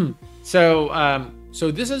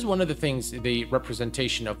 So this is one of the things, the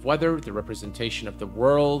representation of weather, the representation of the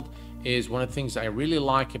world is one of the things I really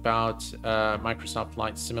like about Microsoft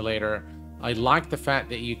Flight Simulator. I like the fact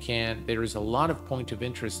that there is a lot of point of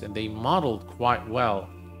interest and they modeled quite well.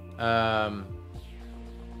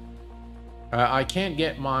 I can't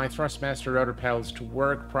get my Thrustmaster rudder pedals to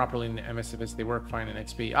work properly in MSFS. They work fine in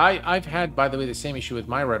XP. I've had, by the way, the same issue with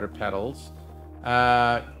my rudder pedals.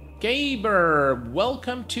 Gaber,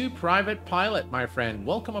 welcome to Private Pilot, my friend.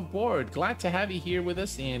 Welcome aboard. Glad to have you here with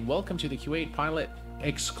us, and welcome to the Q8 Pilot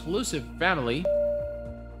exclusive family.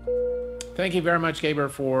 Thank you very much,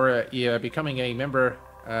 Gaber, for becoming a member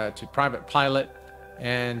to Private Pilot.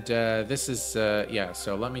 And this is, yeah,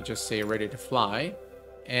 so let me just say ready to fly.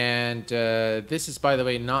 And this is, by the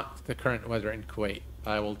way, not the current weather in Kuwait.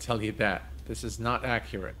 I will tell you that. This is not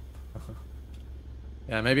accurate.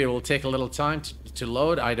 Maybe it will take a little time to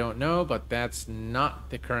load. I don't know, but that's not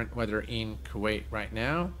the current weather in Kuwait right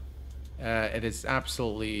now. It is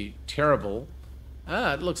absolutely terrible.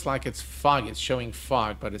 It looks like it's fog. It's showing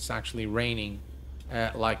fog, but it's actually raining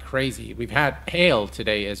like crazy. We've had hail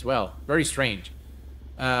today as well. Very strange.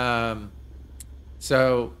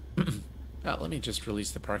 So... let me just release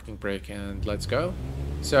the parking brake and let's go.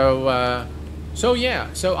 So I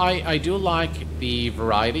do like the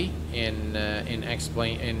variety in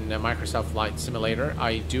Microsoft Flight Simulator.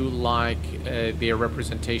 I do like the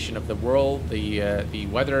representation of the world, the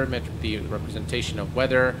weather, the representation of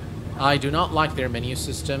weather. I do not like their menu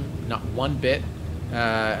system, not one bit.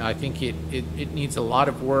 I think it needs a lot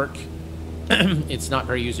of work. It's not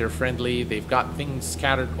very user-friendly. They've got things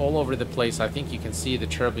scattered all over the place. I think you can see the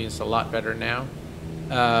turbulence a lot better now.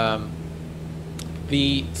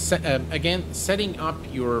 Again, setting up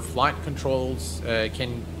your flight controls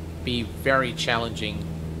can be very challenging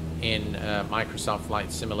in Microsoft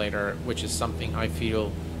Flight Simulator, which is something I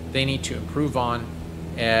feel they need to improve on.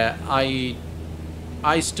 I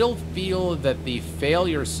still feel that the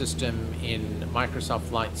failure system in Microsoft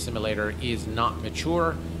Flight Simulator is not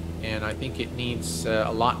mature. And I think it needs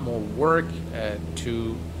a lot more work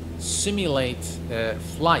to simulate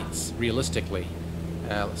flights realistically.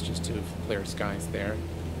 Let's just do clear skies there.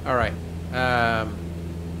 All right.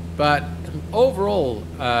 But overall,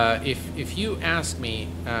 if you ask me,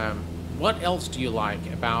 what else do you like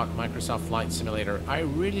about Microsoft Flight Simulator? I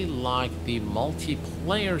really like the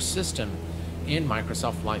multiplayer system in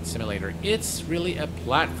Microsoft Flight Simulator. It's really a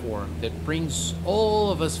platform that brings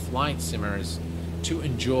all of us flight simmers to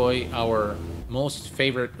enjoy our most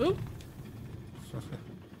favorite... Oop.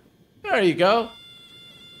 There you go.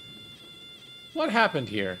 What happened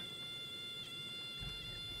here?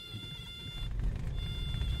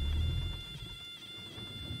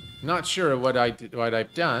 Not sure what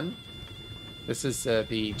I've done. This is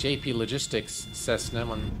the JP Logistics Cessna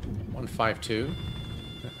 152.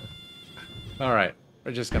 All right,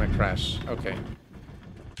 we're just gonna crash. Okay.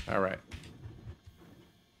 All right.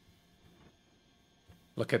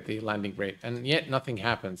 Look at the landing rate, and yet nothing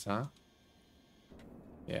happens, huh?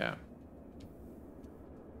 Yeah.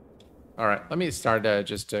 All right, let me start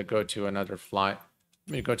just go to another flight.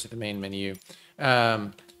 Let me go to the main menu.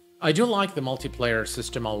 I do like the multiplayer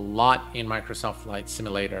system a lot in Microsoft Flight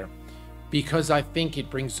Simulator because I think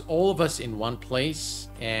it brings all of us in one place,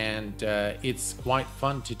 and it's quite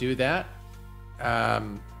fun to do that.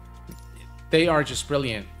 They are just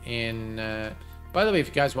brilliant in... by the way, if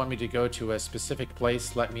you guys want me to go to a specific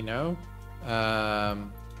place, let me know.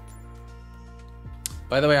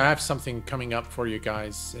 By the way, I have something coming up for you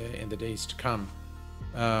guys in the days to come.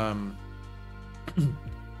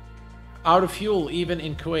 Out of fuel, even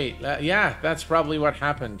in Kuwait. Yeah, that's probably what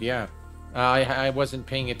happened, yeah. I wasn't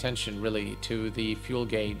paying attention, really, to the fuel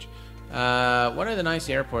gauge. One of the nice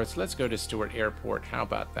airports. Let's go to Stewart Airport. How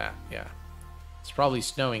about that? Yeah. It's probably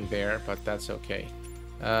snowing there, but that's okay.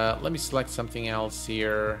 Let me select something else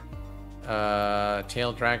here.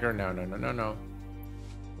 Tail dragger. No.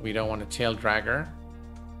 We don't want a tail dragger.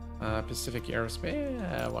 Pacific Aerospace.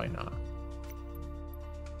 Yeah, why not?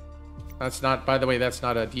 That's not, by the way, that's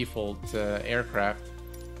not a default aircraft.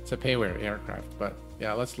 It's a payware aircraft, but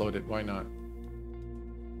yeah, let's load it. Why not?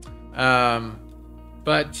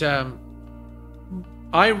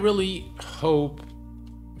 I really hope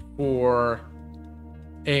for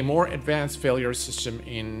a more advanced failure system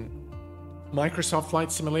in Microsoft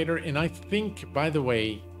Flight Simulator. And I think, by the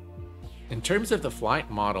way, in terms of the flight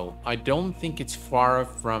model, I don't think it's far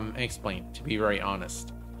from X-Plane, to be very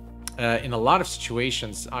honest. In a lot of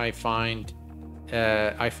situations, I find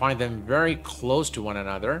them very close to one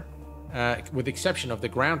another, with the exception of the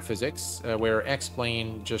ground physics, where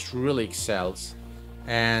X-Plane just really excels.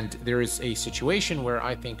 And there is a situation where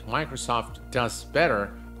I think Microsoft does better,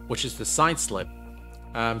 which is the side slip.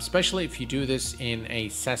 Especially if you do this in a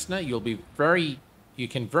Cessna, you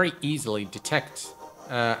can very easily detect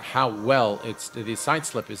how well the side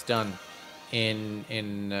slip is done in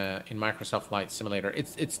Microsoft Flight Simulator.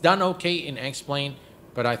 It's done okay in X-Plane,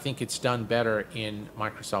 but I think it's done better in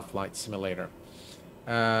Microsoft Flight Simulator.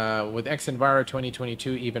 With XEnviro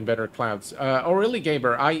 2022, even better clouds. Oh, really,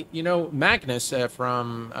 Gaber? Magnus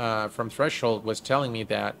from Threshold was telling me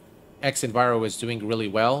that XEnviro was doing really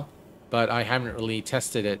well, but I haven't really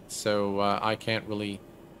tested it, so I can't really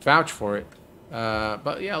vouch for it.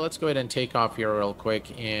 But yeah, let's go ahead and take off here real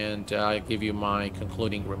quick, and I'll give you my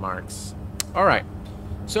concluding remarks. All right.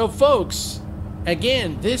 So, folks,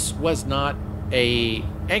 again, this was not a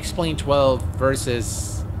X-Plane 12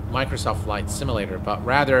 versus Microsoft Flight Simulator, but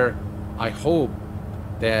rather, I hope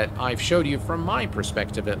that I've showed you from my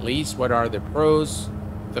perspective at least what are the pros,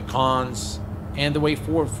 the cons, and the way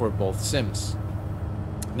forward for both sims.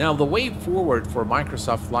 Now, the way forward for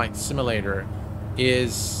Microsoft Flight Simulator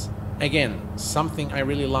is, again, something I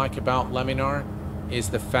really like about Laminar is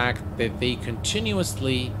the fact that they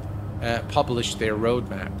continuously publish their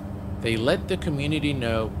roadmap. They let the community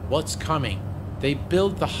know what's coming. They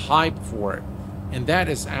build the hype for it, and that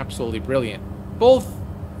is absolutely brilliant. Both,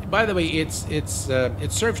 by the way, it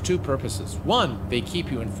serves two purposes. One, they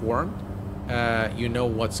keep you informed. You know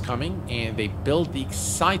what's coming, and they build the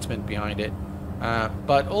excitement behind it.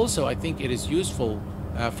 But also, I think it is useful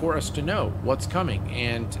for us to know what's coming,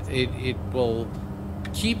 and it will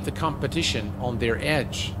keep the competition on their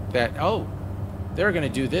edge that, oh, they're going to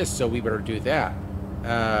do this, so we better do that.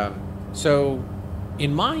 So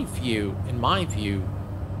in my view,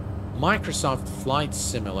 Microsoft Flight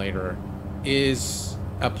Simulator is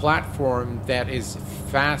a platform that is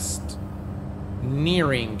fast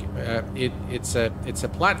nearing, it's a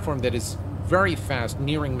platform that is very fast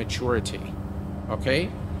nearing maturity. Okay,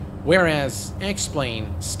 whereas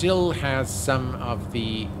X-Plane still has some of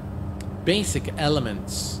the basic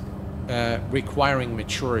elements requiring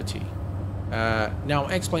maturity. Now,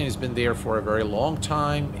 X-Plane has been there for a very long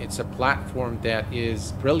time. It's a platform that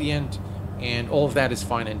is brilliant, and all of that is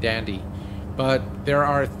fine and dandy. But there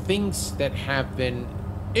are things that have been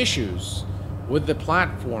issues with the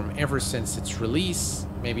platform ever since its release,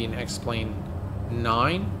 maybe in X-Plane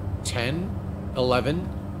 9, 10,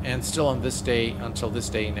 11, and still on this day, until this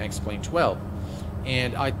day in X-Plane 12.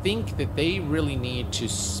 And I think that they really need to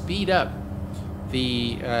speed up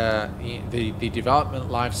the development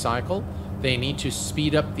life cycle. They need to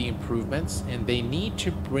speed up the improvements, and they need to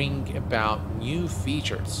bring about new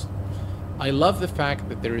features. I love the fact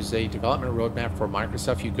that there is a development roadmap for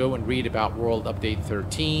Microsoft. You go and read about World Update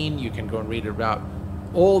 13. You can go and read about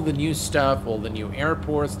all the new stuff, all the new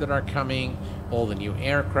airports that are coming, all the new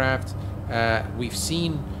aircraft. We've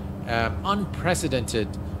seen unprecedented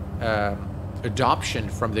adoption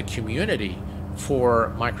from the community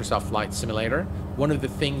for Microsoft Flight Simulator. One of the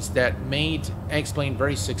things that made X-Plane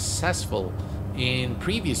very successful in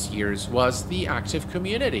previous years was the active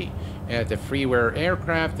community, the freeware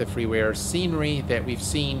aircraft, the freeware scenery that we've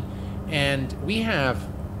seen, and we have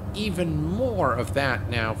even more of that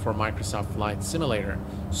now for Microsoft Flight Simulator.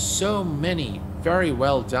 So many very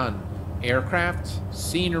well done aircraft,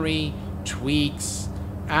 scenery, tweaks,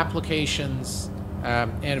 applications,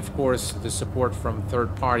 and of course the support from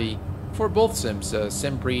third party for both sims,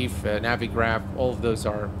 SimBrief, Navigraph. All of those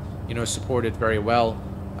are, supported very well.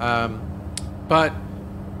 But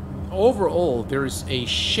overall, there's a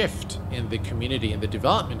shift in the community, in the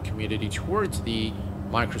development community, towards the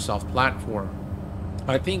Microsoft platform.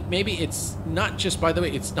 I think maybe it's not just, by the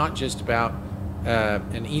way, it's not just about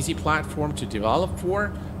an easy platform to develop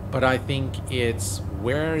for, but I think it's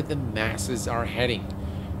where the masses are heading.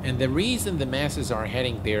 And the reason the masses are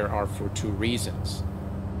heading there are for two reasons.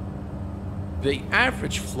 The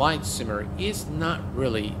average flight simmer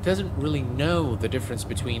doesn't really know the difference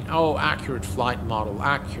between, accurate flight model,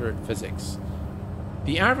 accurate physics.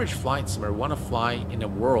 The average flight simmer want to fly in a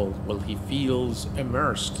world where he feels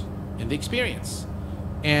immersed in the experience.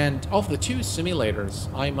 And of the two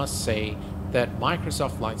simulators, I must say that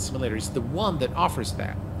Microsoft Flight Simulator is the one that offers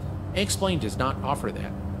that. X-Plane does not offer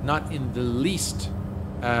that, not in the least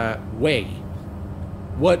way.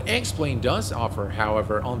 What X-Plane does offer,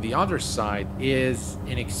 however, on the other side, is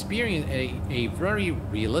an experience, a very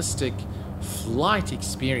realistic flight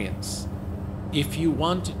experience. If you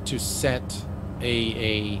want to set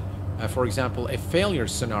for example, a failure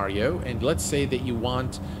scenario, and let's say that you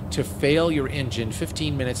want to fail your engine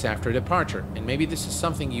 15 minutes after departure, and maybe this is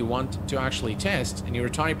something you want to actually test in your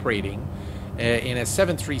type rating in a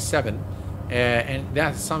 737, and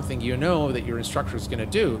that's something you know that your instructor is going to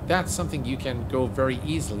do. That's something you can go very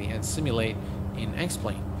easily and simulate in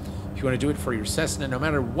X-Plane. If you want to do it for your Cessna, no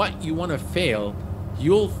matter what you want to fail,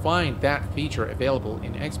 you'll find that feature available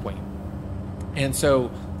in X-Plane. And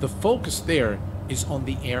so the focus there is on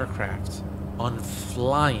the aircraft, on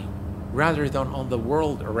flying, rather than on the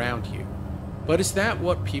world around you. But is that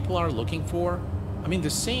what people are looking for? I mean,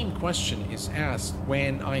 the same question is asked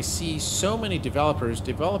when I see so many developers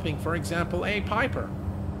developing, for example, a Piper.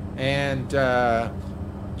 And,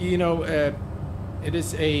 it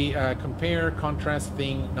is a compare, contrast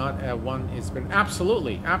thing, not one is been.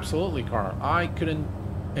 Absolutely, Carl. I couldn't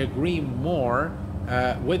agree more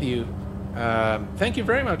with you. Thank you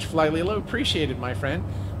very much, Fly Lilo. Appreciate it, my friend.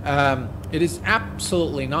 It is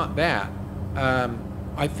absolutely not that.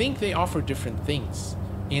 I think they offer different things.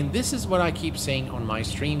 And this is what I keep saying on my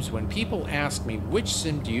streams when people ask me, which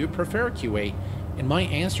sim do you prefer, QA? And my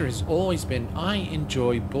answer has always been, I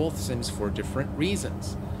enjoy both sims for different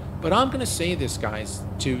reasons. But I'm going to say this, guys,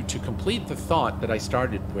 to complete the thought that I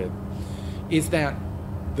started with, is that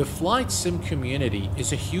the flight sim community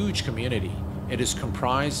is a huge community. It is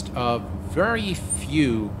comprised of very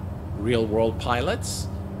few real-world pilots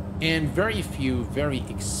and very few very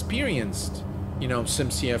experienced,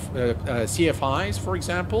 CFIs, for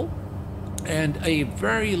example, and a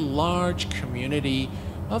very large community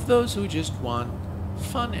of those who just want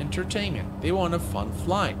fun entertainment. They want a fun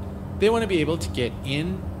flight. They want to be able to get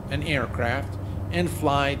in an aircraft and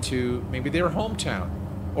fly to maybe their hometown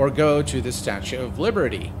or go to the Statue of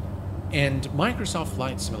Liberty. And Microsoft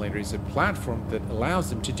Flight Simulator is a platform that allows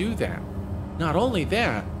them to do that. Not only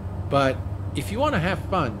that, but if you want to have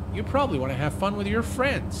fun, you probably want to have fun with your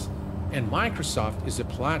friends. And Microsoft is a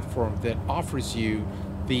platform that offers you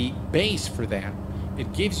the base for that.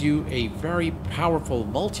 It gives you a very powerful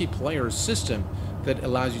multiplayer system that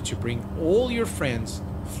allows you to bring all your friends,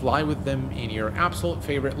 fly with them in your absolute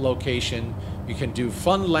favorite location. You can do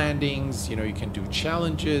fun landings, you can do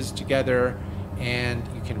challenges together, and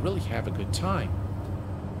you can really have a good time.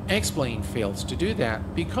 X-Plane fails to do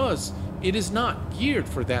that because it is not geared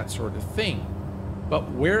for that sort of thing.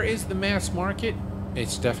 But where is the mass market?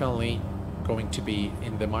 It's definitely going to be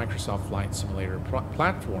in the Microsoft Flight Simulator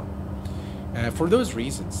platform for those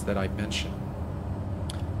reasons that I mentioned.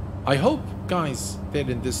 I hope, guys, that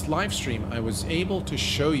in this live stream I was able to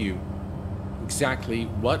show you exactly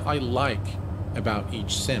what I like about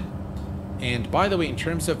each sim. And by the way, in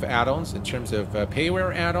terms of add-ons, in terms of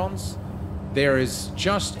payware add-ons, there is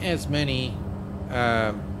just as many,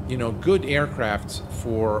 good aircraft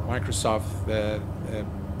for Microsoft,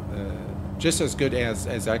 just as good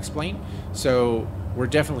as X-Plane. So we're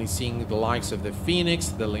definitely seeing the likes of the Phoenix,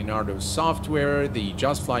 the Leonardo Software, the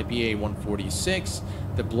Just Flight BA-146,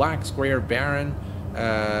 the Black Square Baron,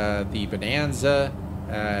 the Bonanza,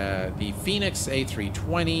 the Phoenix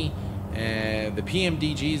A320, the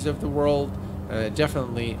PMDGs of the world.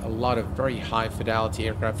 Definitely a lot of very high fidelity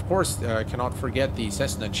aircraft. Of course, cannot forget the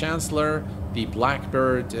Cessna Chancellor, the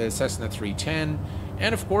Blackbird Cessna 310,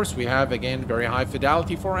 and of course we have again very high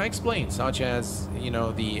fidelity for X-Plane, such as the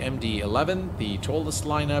MD-11, the tallest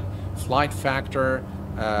lineup, Flight Factor.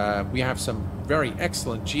 We have some very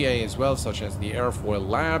excellent GA as well, such as the Airfoil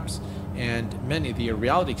Labs and many, the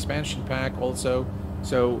Reality Expansion Pack also.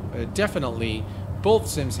 So definitely both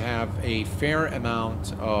sims have a fair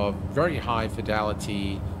amount of very high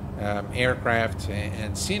fidelity aircraft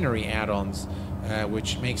and scenery add-ons,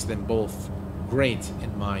 which makes them both great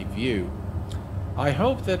in my view. I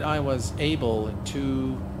hope that I was able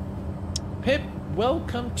to... Pip,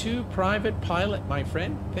 welcome to Private Pilot, my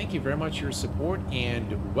friend. Thank you very much for your support,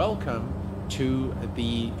 and welcome to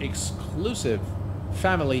the exclusive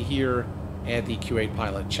family here at the Q8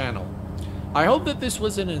 Pilot channel. I hope that this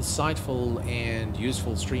was an insightful and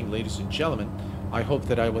useful stream, ladies and gentlemen. I hope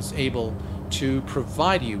that I was able to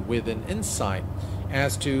provide you with an insight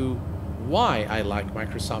as to why I like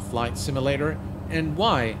Microsoft Flight Simulator and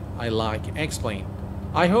why I like X-Plane.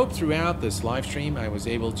 I hope throughout this live stream I was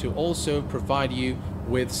able to also provide you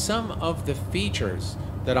with some of the features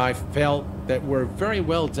that I felt that were very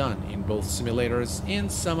well done in both simulators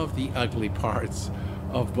and some of the ugly parts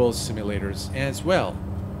of both simulators as well.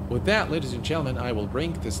 With that, ladies and gentlemen, I will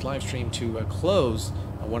bring this live stream to a close.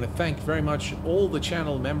 I want to thank very much all the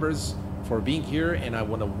channel members for being here, and I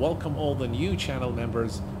want to welcome all the new channel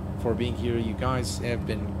members for being here. You guys have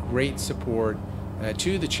been great support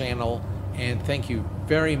to the channel, and thank you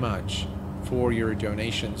very much for your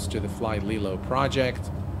donations to the Fly Lilo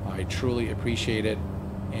project. I truly appreciate it.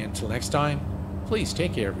 And until next time, please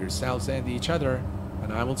take care of yourselves and each other,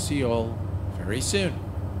 and I will see you all very soon.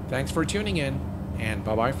 Thanks for tuning in, and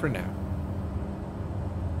bye-bye for now.